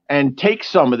and take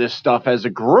some of this stuff as a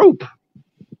group.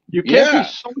 You can't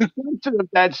be so sensitive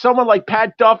that someone like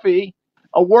Pat Duffy,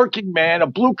 a working man, a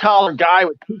blue collar guy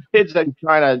with 2 kids that he's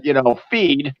trying to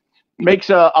feed, makes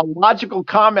a logical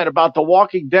comment about The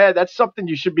Walking Dead. That's something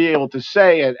you should be able to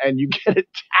say, and you get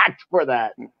attacked for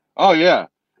that. Oh yeah,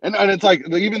 and it's like,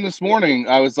 even this morning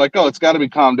I was like, oh, it's got to be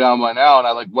calmed down by now, and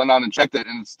I like went on and checked it,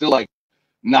 and it's still like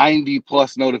 90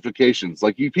 plus notifications.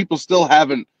 Like, you people still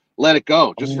haven't let it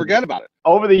go. Just forget about it.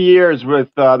 Over the years, with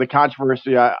the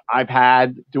controversy I've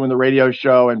had doing the radio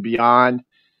show and beyond,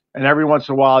 and every once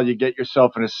in a while you get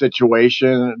yourself in a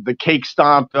situation. The cake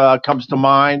stomp comes to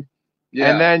mind. Yeah.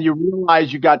 And then you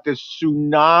realize you got this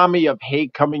tsunami of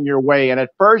hate coming your way. And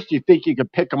at first you think you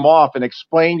could pick them off and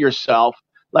explain yourself.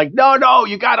 Like, no,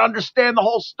 you got to understand the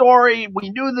whole story. We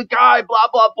knew the guy, blah,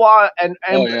 blah, blah. And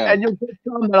you'll get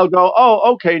some that'll go,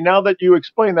 oh, okay, now that you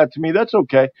explain that to me, that's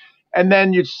okay. And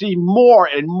then you see more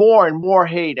and more and more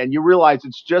hate. And you realize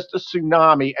it's just a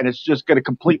tsunami and it's just going to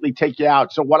completely take you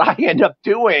out. So what I end up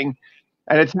doing,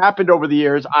 and it's happened over the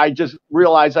years, I just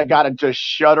realized I got to just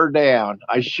shut her down.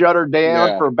 I shut her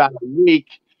down for about a week,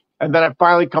 and then I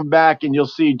finally come back, and you'll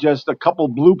see just a couple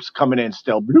bloops coming in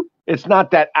still. Bloop. It's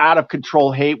not that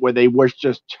out-of-control hate where they wish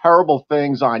just terrible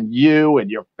things on you and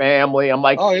your family. I'm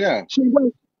like, oh, yeah.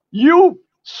 You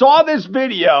saw this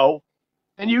video,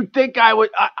 and you think I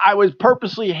was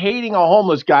purposely hating a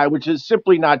homeless guy, which is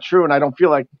simply not true, and I don't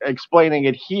feel like explaining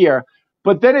it here.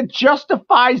 But then it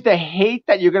justifies the hate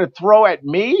that you're going to throw at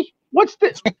me? What's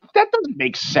this? That doesn't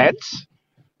make sense.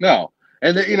 No.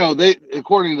 And, they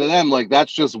according to them, like,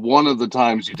 that's just one of the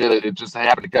times you did it. It just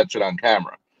happened to catch it on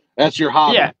camera. That's your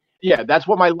hobby. Yeah, that's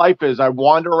what my life is. I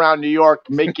wander around New York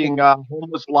making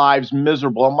homeless lives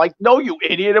miserable. I'm like, no, you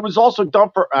idiot. It was also done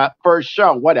for a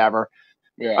show. Whatever.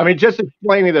 Yeah. I mean, just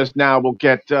explaining this now will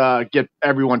get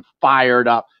everyone fired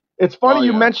up. It's funny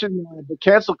you mentioned the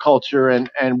cancel culture and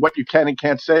what you can and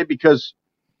can't say, because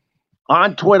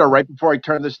on Twitter, right before I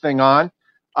turn this thing on,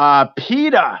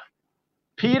 PETA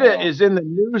is in the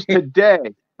news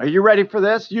today. Are you ready for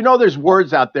this? You know there's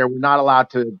words out there we're not allowed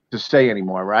to say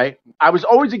anymore, right? I was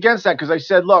always against that because I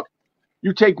said, look,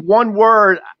 you take one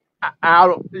word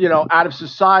out of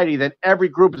society, then every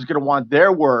group is going to want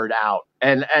their word out.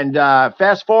 And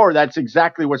fast forward, that's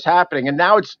exactly what's happening. And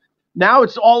now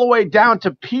it's all the way down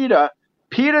to PETA.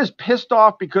 PETA's pissed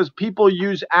off because people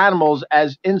use animals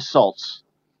as insults.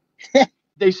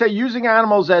 They say using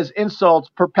animals as insults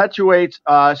perpetuates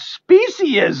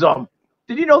speciesism.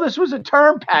 Did you know this was a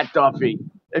term, Pat Duffy?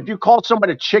 If you call someone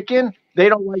a chicken, they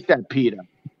don't like that, PETA.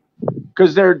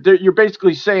 Because you're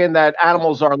basically saying that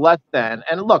animals are less than.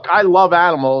 And look, I love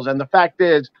animals. And the fact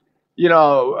is,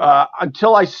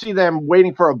 until I see them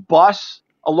waiting for a bus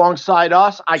alongside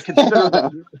us, I consider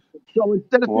them. So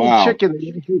instead of saying chicken,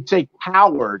 they say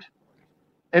coward.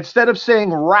 Instead of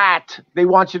saying rat, they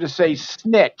want you to say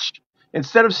snitch.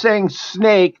 Instead of saying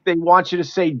snake, they want you to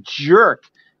say jerk.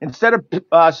 Instead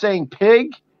of saying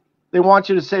pig, they want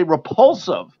you to say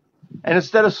repulsive. And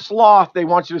instead of sloth, they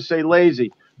want you to say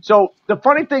lazy. So the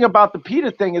funny thing about the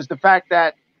PETA thing is the fact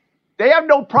that they have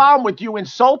no problem with you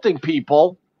insulting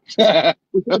people,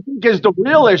 which I think is the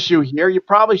real issue here. You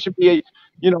probably should be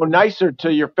nicer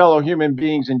to your fellow human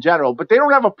beings in general, but they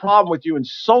don't have a problem with you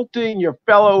insulting your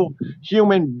fellow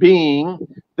human being.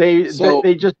 They just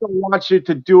don't want you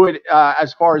to do it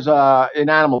as far as in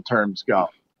animal terms go.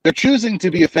 They're choosing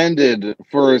to be offended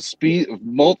for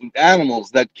animals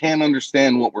that can't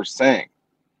understand what we're saying.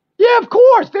 Yeah, of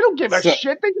course. They don't give a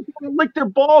shit. They just want to lick their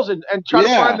balls and try to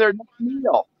find their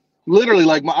meal. Literally,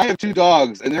 like I have 2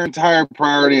 dogs, and their entire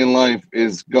priority in life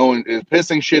is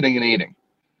pissing, shitting, and eating.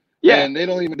 Yeah, and they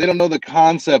don't know the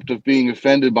concept of being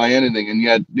offended by anything, and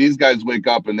yet these guys wake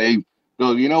up and they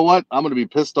go, you know what? I'm going to be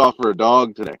pissed off for a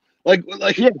dog today.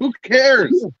 Who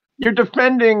cares? Yeah. You're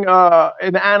defending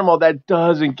an animal that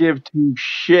doesn't give 2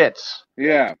 shits.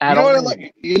 Yeah. You know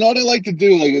what I like to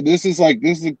do?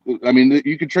 I mean,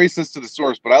 you can trace this to the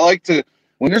source, but I like to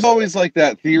when there's always like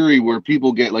that theory where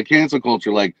people get like cancel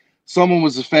culture, like someone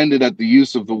was offended at the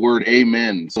use of the word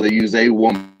amen, so they use a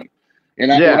woman.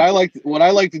 And what I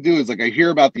like to do is like I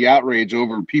hear about the outrage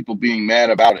over people being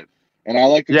mad about it, and I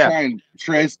like to try and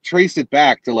trace it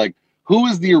back to like who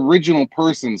is the original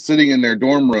person sitting in their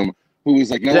dorm room who was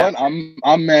like, you know what,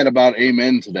 I'm mad about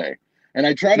amen today, and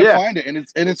I try to find it,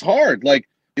 and it's hard, like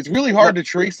it's really hard to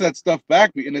trace that stuff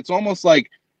back, and it's almost like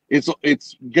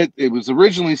it was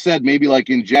originally said maybe like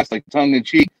in jest, like tongue in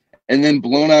cheek, and then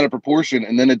blown out of proportion,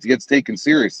 and then it gets taken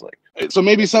seriously. So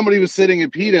maybe somebody was sitting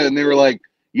at PETA and they were like,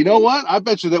 you know what? I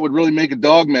bet you that would really make a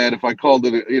dog mad if I called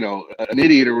it, an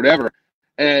idiot or whatever.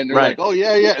 And they're like, oh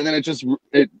yeah, and then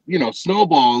it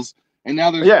snowballs, and now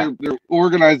they're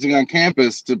organizing on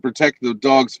campus to protect the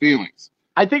dog's feelings.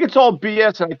 I think it's all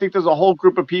BS, and I think there's a whole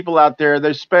group of people out there.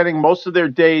 They're spending most of their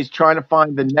days trying to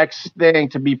find the next thing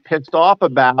to be pissed off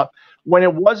about when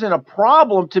it wasn't a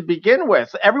problem to begin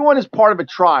with. Everyone is part of a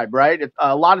tribe, right?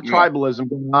 A lot of tribalism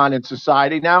going on in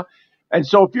society now. And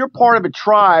so if you're part of a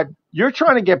tribe, you're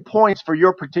trying to get points for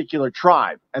your particular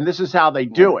tribe, and this is how they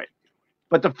do it.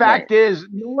 But the fact is,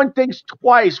 no one thinks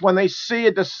twice when they see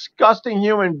a disgusting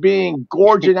human being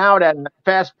gorging out at a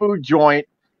fast food joint,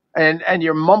 and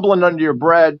you're mumbling under your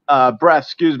breath,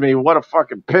 excuse me, what a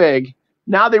fucking pig.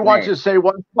 Now they want you to say,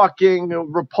 what a fucking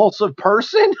repulsive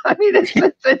person. I mean, it's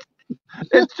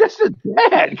just as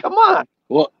bad. Come on.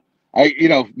 Well,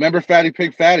 remember Fatty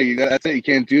Pig Fatty? That's it. You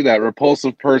can't do that.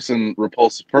 Repulsive person.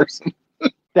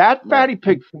 That Fatty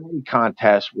Pig Fatty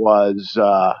contest was,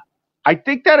 I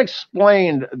think that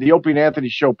explained the Opie and Anthony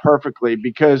show perfectly,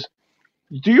 because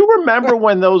do you remember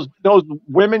when those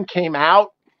women came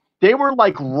out? They were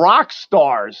like rock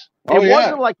stars. It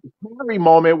wasn't like a Carrie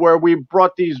moment where we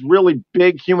brought these really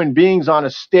big human beings on a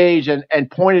stage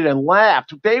and pointed and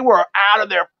laughed. They were out of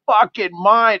their fucking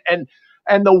mind.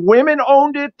 And the women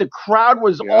owned it. The crowd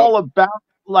was all about,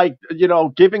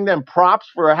 giving them props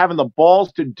for having the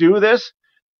balls to do this.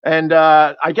 And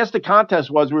I guess the contest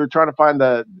was we were trying to find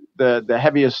the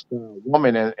heaviest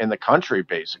woman in the country,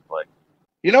 basically.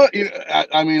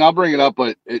 I mean, I'll bring it up,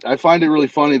 but I find it really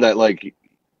funny that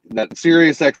that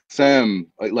Sirius XM,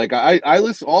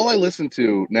 I listen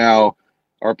to now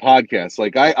are podcasts.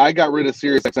 Like I got rid of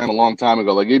Sirius XM a long time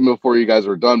ago, like even before you guys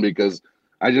were done, because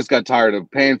I just got tired of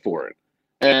paying for it.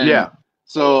 And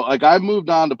so I moved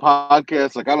on to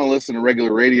podcasts. Like I don't listen to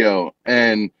regular radio,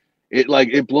 and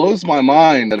it blows my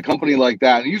mind that a company like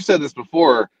that, and you've said this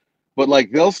before, but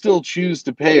they'll still choose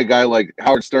to pay a guy like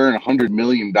Howard Stern $100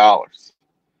 million.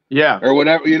 Yeah. Or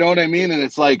whatever, you know what I mean? And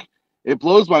it's it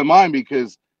blows my mind,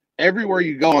 because everywhere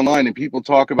you go online and people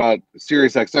talk about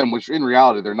Sirius XM, which in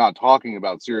reality they're not talking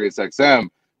about Sirius XM.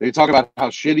 They talk about how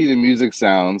shitty the music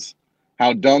sounds,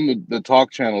 how dumb the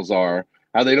talk channels are,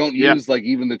 how they don't use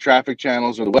even the traffic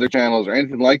channels or the weather channels or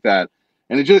anything like that.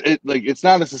 And it's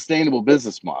not a sustainable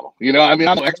business model. I mean,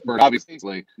 I'm no expert,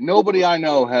 obviously. Nobody I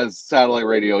know has satellite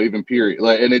radio, even period.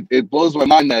 And it blows my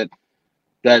mind that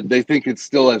they think it's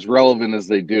still as relevant as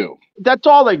they do. That's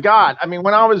all they got. I mean,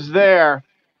 when I was there,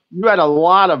 you had a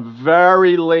lot of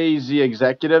very lazy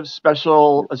executives,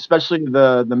 especially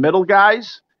the middle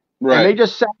guys. Right. And they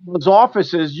just sat in those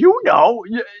offices. You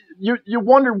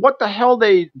wondered what the hell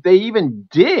they even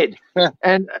did.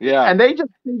 And and they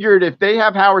just figured if they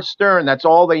have Howard Stern, that's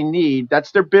all they need.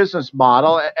 That's their business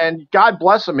model. And God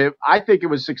bless them. I think it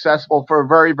was successful for a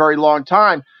very, very long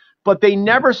time. But they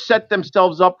never set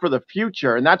themselves up for the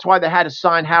future. And that's why they had to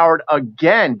sign Howard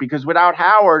again, because without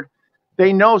Howard,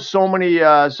 they know so many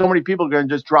people are going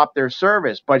to just drop their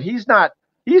service. But he's not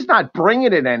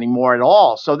bringing it anymore at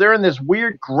all. So they're in this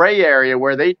weird gray area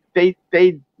where they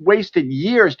wasted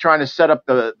years trying to set up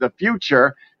the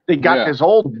future. They got this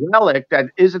old relic that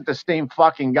isn't the same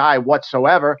fucking guy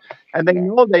whatsoever. And they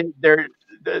know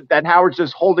that Howard's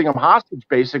just holding them hostage,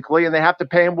 basically, and they have to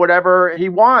pay him whatever he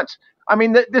wants. I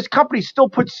mean, this company still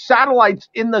puts satellites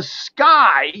in the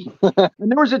sky.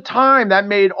 And there was a time that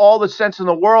made all the sense in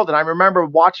the world. And I remember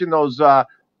watching those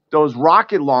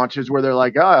rocket launches where they're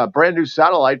like, a brand new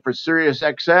satellite for Sirius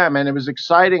XM. And it was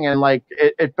exciting. And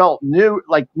it felt new,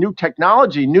 like new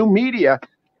technology, new media.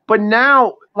 But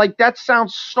now, that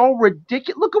sounds so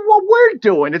ridiculous. Look at what we're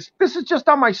doing. This is just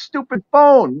on my stupid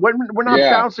phone. We're not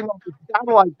bouncing off the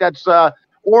satellite that's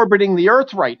orbiting the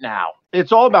Earth right now.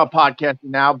 It's all about podcasting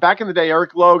now. Back in the day,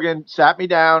 Eric Logan sat me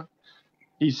down.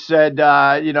 He said,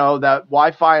 that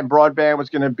Wi-Fi and broadband was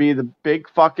going to be the big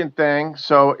fucking thing.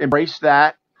 So embrace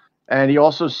that. And he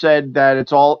also said that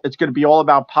it's going to be all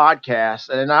about podcasts.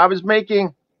 And I was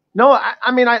making,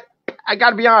 I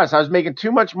got to be honest. I was making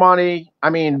too much money. I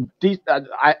mean,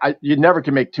 you never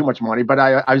can make too much money, but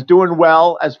I was doing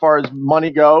well as far as money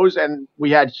goes, and we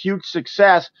had huge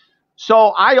success.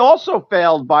 So I also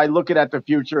failed by looking at the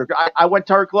future. I went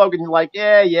to Eric Logan, like,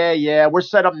 yeah. We're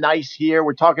set up nice here.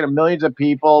 We're talking to millions of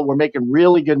people. We're making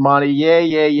really good money.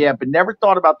 Yeah. But never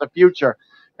thought about the future.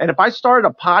 And if I started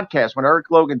a podcast when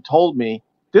Eric Logan told me,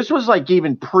 this was like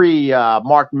even pre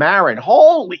Mark Maron.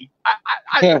 Holy,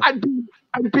 I'd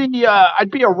be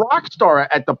a rock star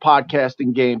at the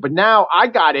podcasting game. But now I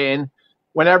got in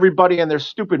when everybody and their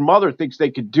stupid mother thinks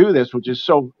they could do this, which is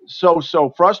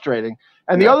so frustrating.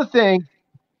 And the other thing,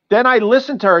 then I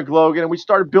listened to Eric Logan and we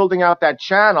started building out that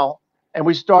channel, and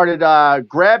we started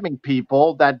grabbing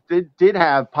people that did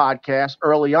have podcasts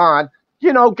early on.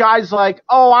 You know, guys like,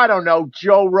 I don't know,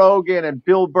 Joe Rogan and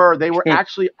Bill Burr. They were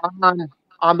actually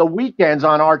on the weekends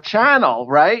on our channel,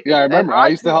 right? Yeah, I remember. I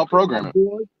used to help program it.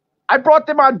 I brought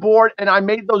them on board and I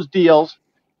made those deals.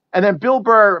 And then Bill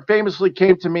Burr famously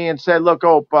came to me and said, look,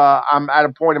 Ope, I'm at a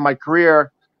point in my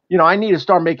career, I need to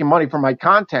start making money from my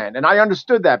content. And I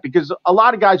understood that, because a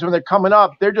lot of guys, when they're coming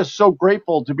up, they're just so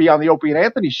grateful to be on the Opie and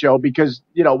Anthony show because,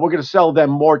 we're going to sell them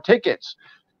more tickets.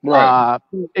 Right.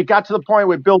 It got to the point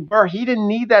with Bill Burr, he didn't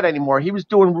need that anymore. He was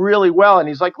doing really well. And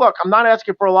he's like, look, I'm not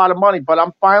asking for a lot of money, but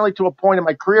I'm finally to a point in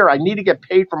my career. I need to get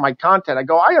paid for my content. I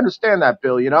go, I understand that,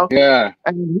 Bill, Yeah.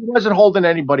 And he wasn't holding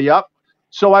anybody up.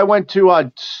 So I went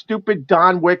to stupid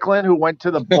Don Wicklund, who went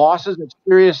to the bosses at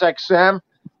Sirius XM.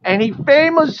 And he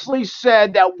famously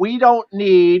said that we don't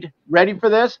need, ready for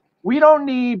this? We don't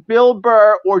need Bill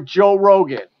Burr or Joe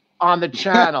Rogan on the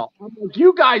channel. I'm like,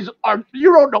 you guys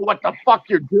you don't know what the fuck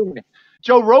you're doing.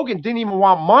 Joe Rogan didn't even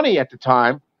want money at the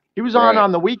time. He was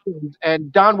on the weekends,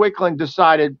 and Don Wicklund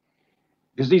decided,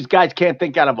 because these guys can't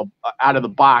think out of the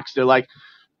box. They're like,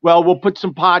 well, we'll put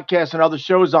some podcasts and other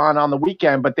shows on the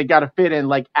weekend, but they got to fit in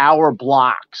like hour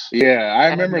blocks. Yeah, I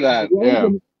remember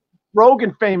that.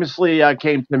 Rogan famously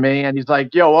came to me and he's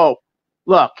like, yo,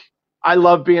 look, I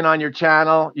love being on your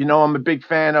channel. I'm a big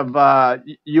fan of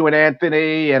you and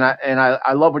Anthony, and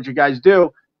I love what you guys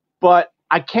do, but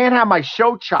I can't have my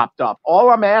show chopped up.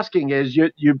 All I'm asking is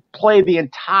you play the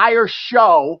entire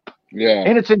show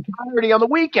in its entirety on the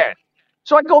weekend.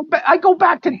 So I go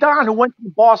back to Don, who went to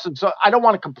Boston. So I don't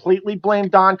want to completely blame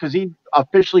Don, because he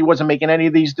officially wasn't making any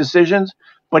of these decisions,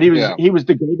 but he was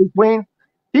the go-between.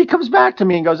 He comes back to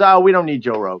me and goes, we don't need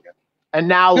Joe Rogan. And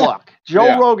now look,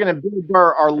 Joe Rogan and Bill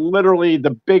Burr are literally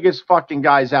the biggest fucking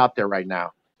guys out there right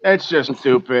now. It's just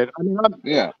stupid. I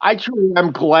mean, I truly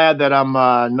am glad that I'm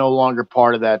no longer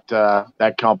part of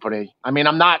that company. I mean,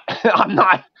 I'm not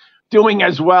doing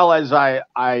as well as I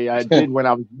did when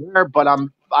I was there, but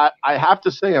I have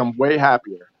to say I'm way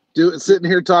happier. Sitting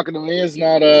here talking to me is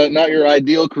not your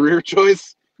ideal career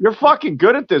choice. You're fucking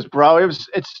good at this, bro.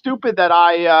 It's stupid that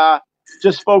I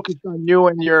just focused on you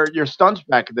and your stunts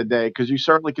back in the day, because you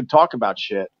certainly could talk about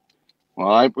shit.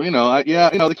 Well,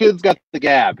 the kid's got the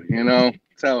gab, That's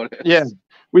how it is. Yeah.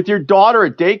 With your daughter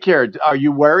at daycare, are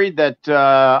you worried that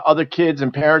other kids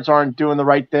and parents aren't doing the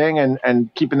right thing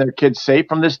and keeping their kids safe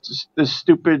from this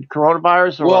stupid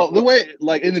coronavirus? Well, the way,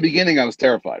 like, in the beginning, I was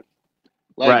terrified.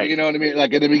 Like, you know what I mean?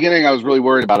 Like, in the beginning, I was really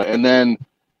worried about it. And then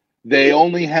they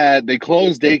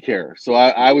closed daycare. So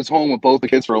I was home with both the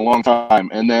kids for a long time.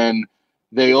 And then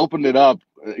they opened it up.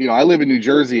 I live in New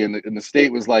Jersey, and the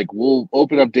state was like, we'll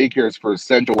open up daycares for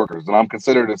essential workers. And I'm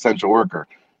considered an essential worker.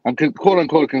 I'm quote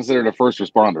unquote considered a first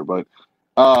responder, but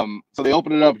so they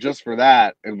opened it up just for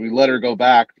that, and we let her go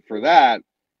back for that.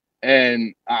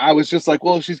 And I was just like,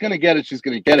 well, if she's gonna get it, she's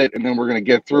gonna get it, and then we're gonna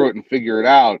get through it and figure it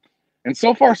out. And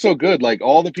so far, so good. Like,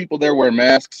 all the people there wear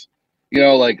masks.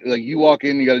 Like you walk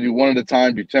in, you got to do one at a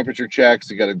time, do temperature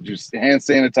checks, you got to do hand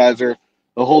sanitizer,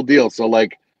 the whole deal. So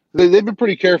like, they've been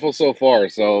pretty careful so far.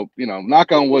 So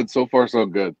knock on wood, so far so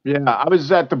good. Yeah, I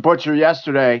was at the butcher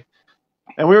yesterday,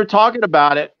 and we were talking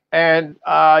about it, and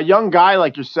a young guy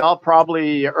like yourself,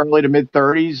 probably early to mid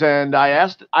 30s, and I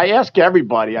ask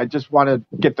everybody. I just want to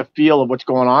get the feel of what's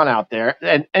going on out there.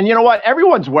 And you know what?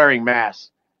 Everyone's wearing masks.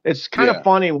 It's kind of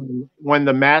funny when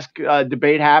the mask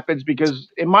debate happens, because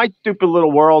in my stupid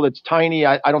little world, it's tiny.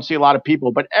 I don't see a lot of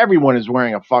people, but everyone is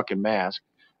wearing a fucking mask.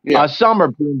 Yeah. Some are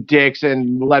being dicks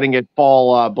and letting it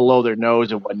fall below their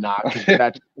nose and whatnot.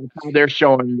 That's how they're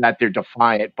showing that they're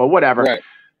defiant. But whatever. Right.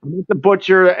 I'm at the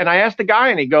butcher, and I asked the guy,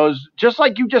 and he goes, just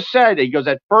like you just said, he goes,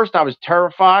 at first I was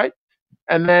terrified,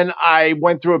 And then I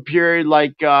went through a period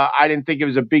like I didn't think it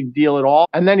was a big deal at all.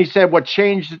 And then he said what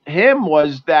changed him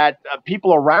was that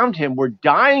people around him were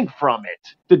dying from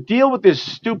it. The deal with this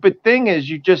stupid thing is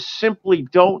you just simply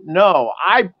don't know.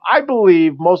 I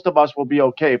believe most of us will be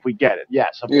okay if we get it.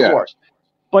 Yes, of course.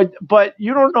 But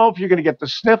you don't know if you're going to get the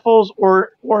sniffles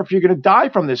or if you're going to die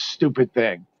from this stupid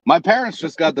thing. My parents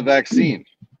just got the vaccine.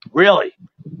 Really?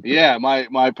 Yeah,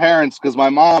 my parents, because my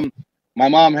mom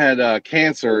had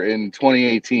cancer in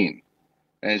 2018,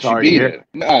 and she beat it.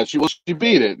 No, she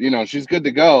beat it. You know, she's good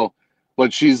to go,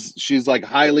 but she's like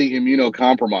highly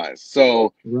immunocompromised.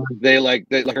 So they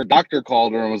her doctor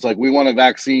called her and was like, "We want to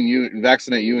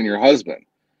vaccinate you and your husband."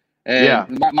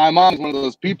 And my mom's one of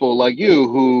those people like you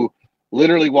who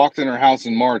literally walked in her house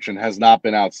in March and has not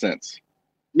been out since.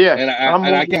 Yeah, and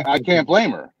I can't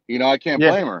blame her. You know, I can't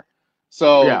blame her.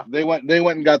 So they went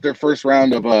and got their first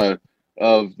round of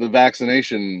the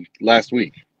vaccination last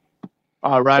week.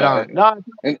 Right on. No,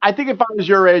 I think if I was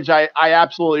your age, I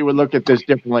absolutely would look at this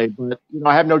differently. But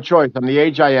I have no choice. I'm the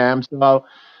age I am, so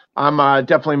I'm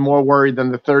definitely more worried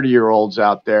than the 30-year-olds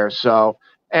out there. So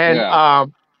and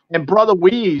Brother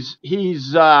Weeze,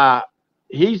 he's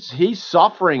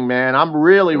suffering, man. I'm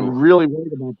really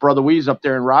worried about Brother Weeze up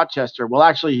there in Rochester. Well,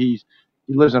 actually, he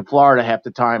lives in Florida half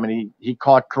the time, and he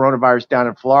caught coronavirus down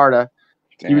in Florida.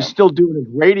 Damn. He was still doing his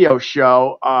radio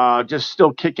show, just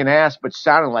still kicking ass, but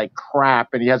sounding like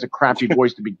crap, and he has a crappy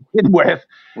voice to begin with.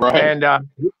 Right. And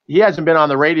he hasn't been on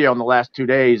the radio in the last 2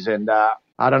 days, and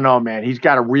I don't know, man. He's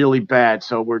got it really bad,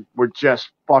 so we're just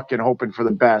fucking hoping for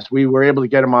the best. We were able to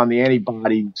get him on the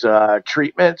antibodies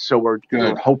treatment, so we're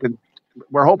hoping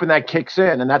that kicks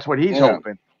in, and that's what he's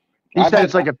hoping. He said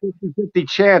it's like a 50-50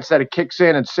 chance that it kicks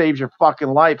in and saves your fucking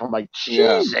life. I'm like,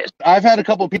 Jesus. Yeah. I've had a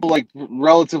couple of people like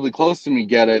relatively close to me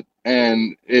get it,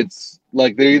 and it's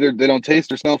like they don't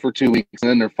taste or smell for 2 weeks and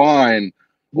then they're fine.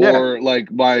 Yeah. Or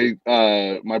like my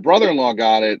brother-in-law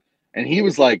got it, and he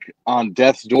was like on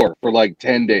death's door for like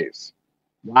 10 days.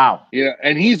 Wow. Yeah,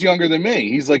 and he's younger than me.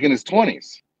 He's like in his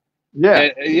 20s. Yeah.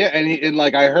 And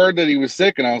like I heard that he was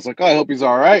sick, and I was like, oh, I hope he's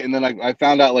all right. And then I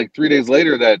found out like 3 days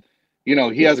later that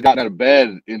he hasn't gotten out of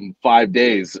bed in 5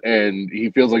 days, and he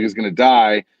feels like he's going to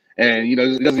die. And, he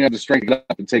doesn't have the strength to get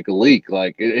up and take a leak.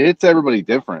 Like, it hits everybody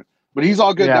different. But he's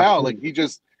all good now. Like,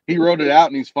 he wrote it out,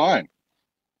 and he's fine.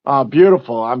 Oh,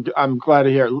 beautiful. I'm glad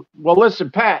to hear it. Well, listen,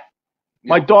 Pat,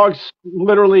 my dog's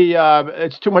literally,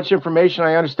 it's too much information,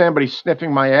 I understand, but he's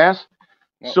sniffing my ass.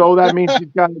 So that means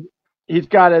he's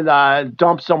got to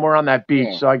dump somewhere on that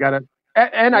beach. So I got to.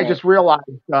 And I just realized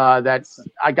that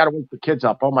I got to wake the kids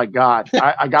up. Oh, my God.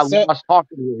 I got lost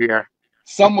talking to you here.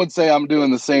 Some would say I'm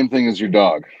doing the same thing as your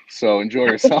dog. So enjoy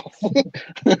yourself.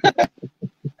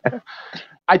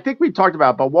 I think we talked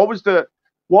about it, but what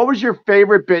was your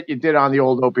favorite bit you did on the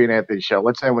old Opie and Anthony show?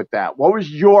 Let's end with that. What was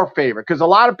your favorite? Because a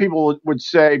lot of people would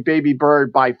say Baby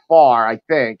Bird by far, I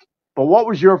think. But what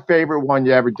was your favorite one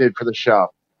you ever did for the show?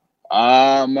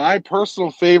 My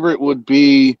personal favorite would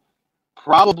be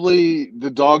probably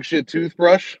the dog shit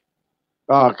toothbrush.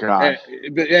 Oh God!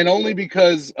 And only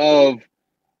because of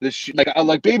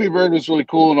like Baby Bird was really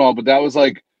cool and all, but that was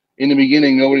like in the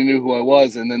beginning nobody knew who I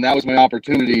was, and then that was my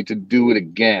opportunity to do it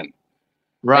again.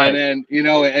 Right. And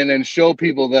then and then show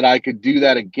people that I could do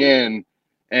that again,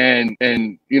 and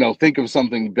think of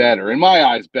something better in my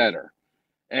eyes, better.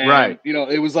 And, right.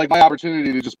 It was like my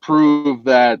opportunity to just prove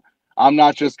that I'm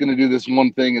not just going to do this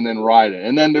one thing and then ride it.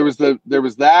 And then there was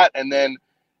that. And then,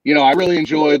 I really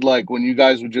enjoyed like when you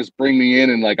guys would just bring me in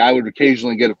and like I would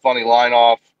occasionally get a funny line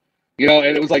off, and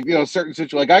it was like, certain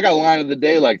situations. Like I got line of the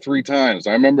day like 3 times.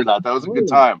 I remember that. That was a good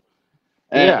time.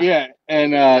 And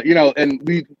and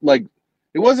we like,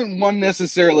 it wasn't one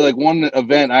necessarily like one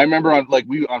event. I remember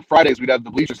on Fridays we'd have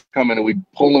the bleachers come in and we'd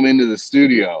pull them into the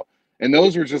studio. And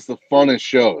those were just the funnest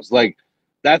shows. Like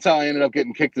that's how I ended up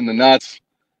getting kicked in the nuts.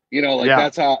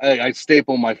 That's how I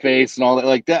staple my face and all that.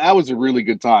 Like that was a really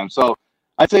good time. So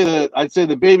I'd say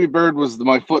the Baby Bird was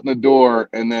my foot in the door,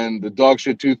 and then the dog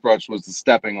shit toothbrush was the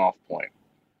stepping off point.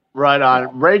 Right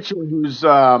on. Rachel, who's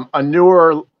a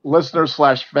newer listener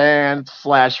 / fan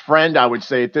 / friend, I would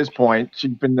say at this point.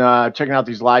 She's been checking out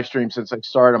these live streams since I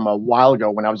started them a while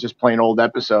ago when I was just playing old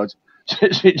episodes.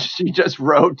 She just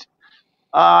wrote,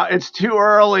 it's too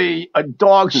early. A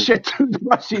dog shit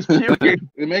toothbrush. She's puking.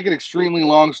 To make an extremely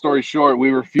long story short,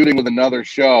 we were feuding with another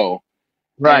show.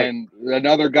 Right. And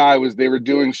another guy they were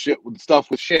doing stuff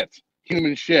with shit,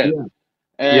 human shit.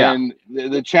 Yeah. And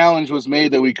the challenge was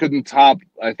made that we couldn't top.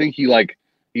 I think he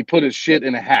put his shit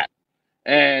in a hat.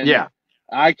 And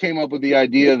I came up with the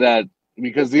idea that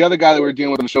because the other guy that we were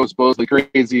dealing with on the show was supposedly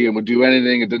crazy and would do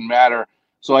anything, it didn't matter.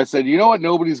 So I said, you know what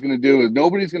nobody's going to do is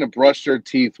nobody's going to brush their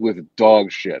teeth with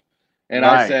dog shit. And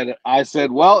Right. I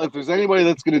said, well, if there's anybody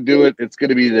that's going to do it, it's going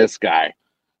to be this guy.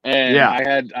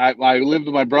 And I lived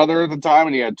with my brother at the time,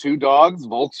 and he had 2 dogs,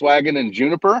 Volkswagen and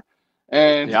Juniper.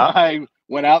 And I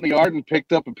went out in the yard and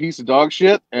picked up a piece of dog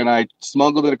shit, and I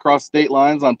smuggled it across state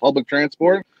lines on public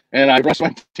transport, and I brushed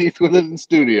my teeth with it in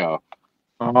studio.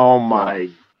 Oh my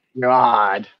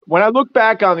God. When I look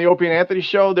back on the Opie and Anthony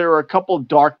show, there were a couple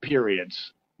dark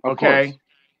periods. Okay.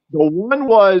 The one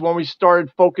was when we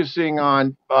started focusing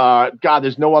on, God,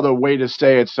 there's no other way to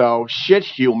say it. So shit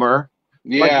humor.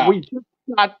 Yeah. Like, we just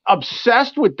got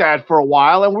obsessed with that for a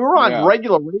while, and we were on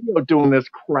regular radio doing this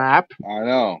crap. I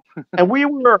know. And we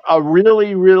were a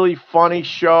really, really funny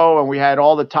show, and we had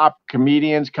all the top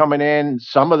comedians coming in,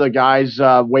 some of the guys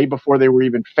way before they were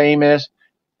even famous.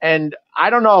 And I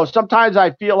don't know, sometimes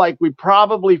I feel like we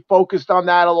probably focused on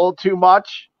that a little too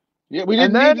much. Yeah, we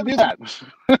didn't need to do that.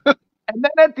 And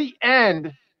then at the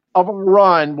end of a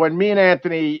run, when me and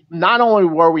Anthony, not only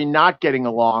were we not getting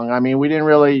along, I mean, we didn't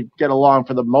really get along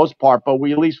for the most part, but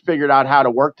we at least figured out how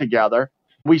to work together.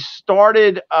 We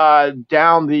started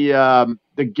down the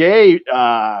gay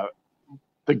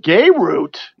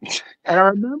route, and I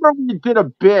remember we did a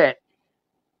bit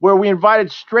where we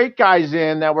invited straight guys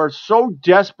in that were so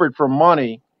desperate for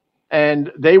money,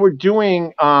 and they were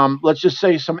doing, let's just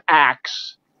say, some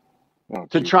acts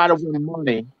to try to win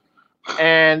money.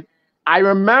 And I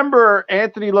remember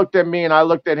Anthony looked at me and I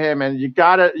looked at him, and you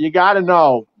gotta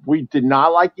know, we did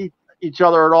not like each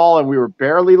other at all, and we were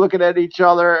barely looking at each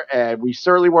other, and we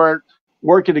certainly weren't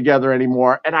working together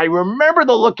anymore. And I remember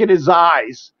the look in his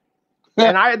eyes,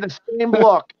 and I had the same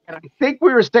look, and I think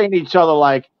we were saying to each other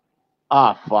like,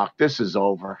 fuck, this is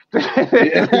over.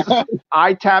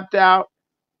 I tapped out.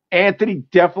 Anthony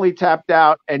definitely tapped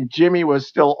out, and Jimmy was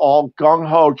still all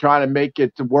gung-ho trying to make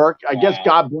it to work. I guess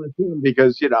God bless him,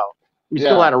 because, we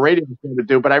still had a radio show to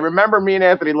do. But I remember me and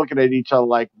Anthony looking at each other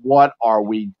like, what are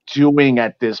we doing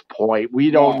at this point?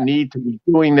 We don't need to be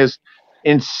doing this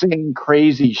insane,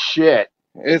 crazy shit.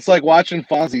 It's like watching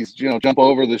Fonzie's, jump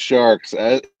over the sharks.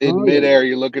 In midair,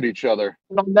 you look at each other.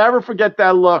 I'll never forget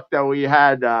that look that we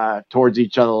had towards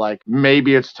each other, like,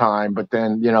 maybe it's time. But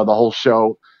then, the whole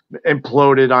show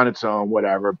imploded on its own,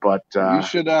 whatever. But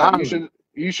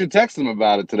you should text them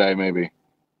about it today, maybe.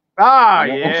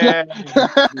 Yeah.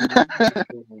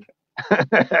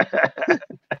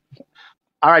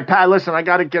 All right, Pat, listen, I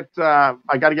gotta get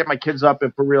my kids up,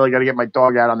 and for real, I gotta get my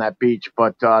dog out on that beach.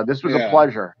 But this was a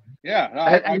pleasure. Yeah, no,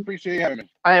 I appreciate you having me.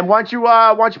 And why don't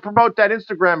you promote that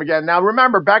Instagram again? Now,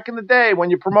 remember, back in the day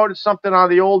when you promoted something on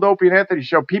the old Opie and Anthony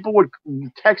show, people would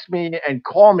text me and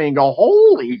call me and go,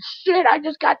 "Holy shit, I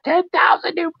just got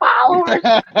 10,000 new followers."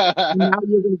 And now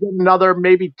you're going to get another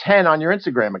maybe 10 on your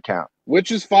Instagram account.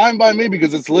 Which is fine by me,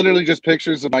 because it's literally just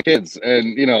pictures of my kids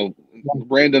and,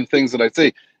 random things that I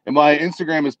see. And my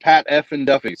Instagram is Pat F. and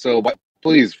Duffy. So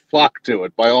please flock to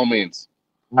it by all means.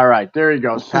 All right, there he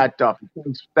goes, Pat Duffy.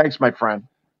 Thanks, my friend.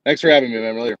 Thanks for having me,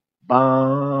 man. Later.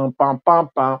 Bum, bum, bum,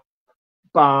 bum.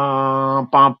 Bum,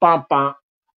 bum, bum, bum.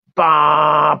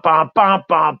 Bum, bum, bum,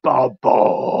 bum, bum,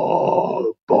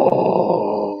 bum, bum.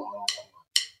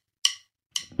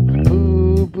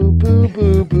 Boo, boo, boo,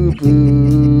 boo, boo,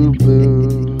 boo, boo.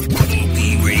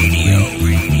 Radio.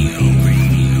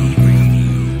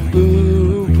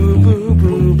 Boo, boo, boo,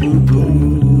 boo, boo, boo, boo.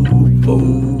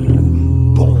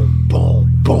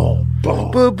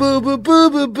 Boo boo boo boo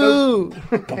boo boo.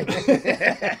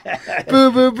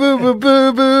 Boo boo boo boo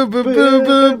boo boo boo boo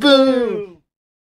boo boo.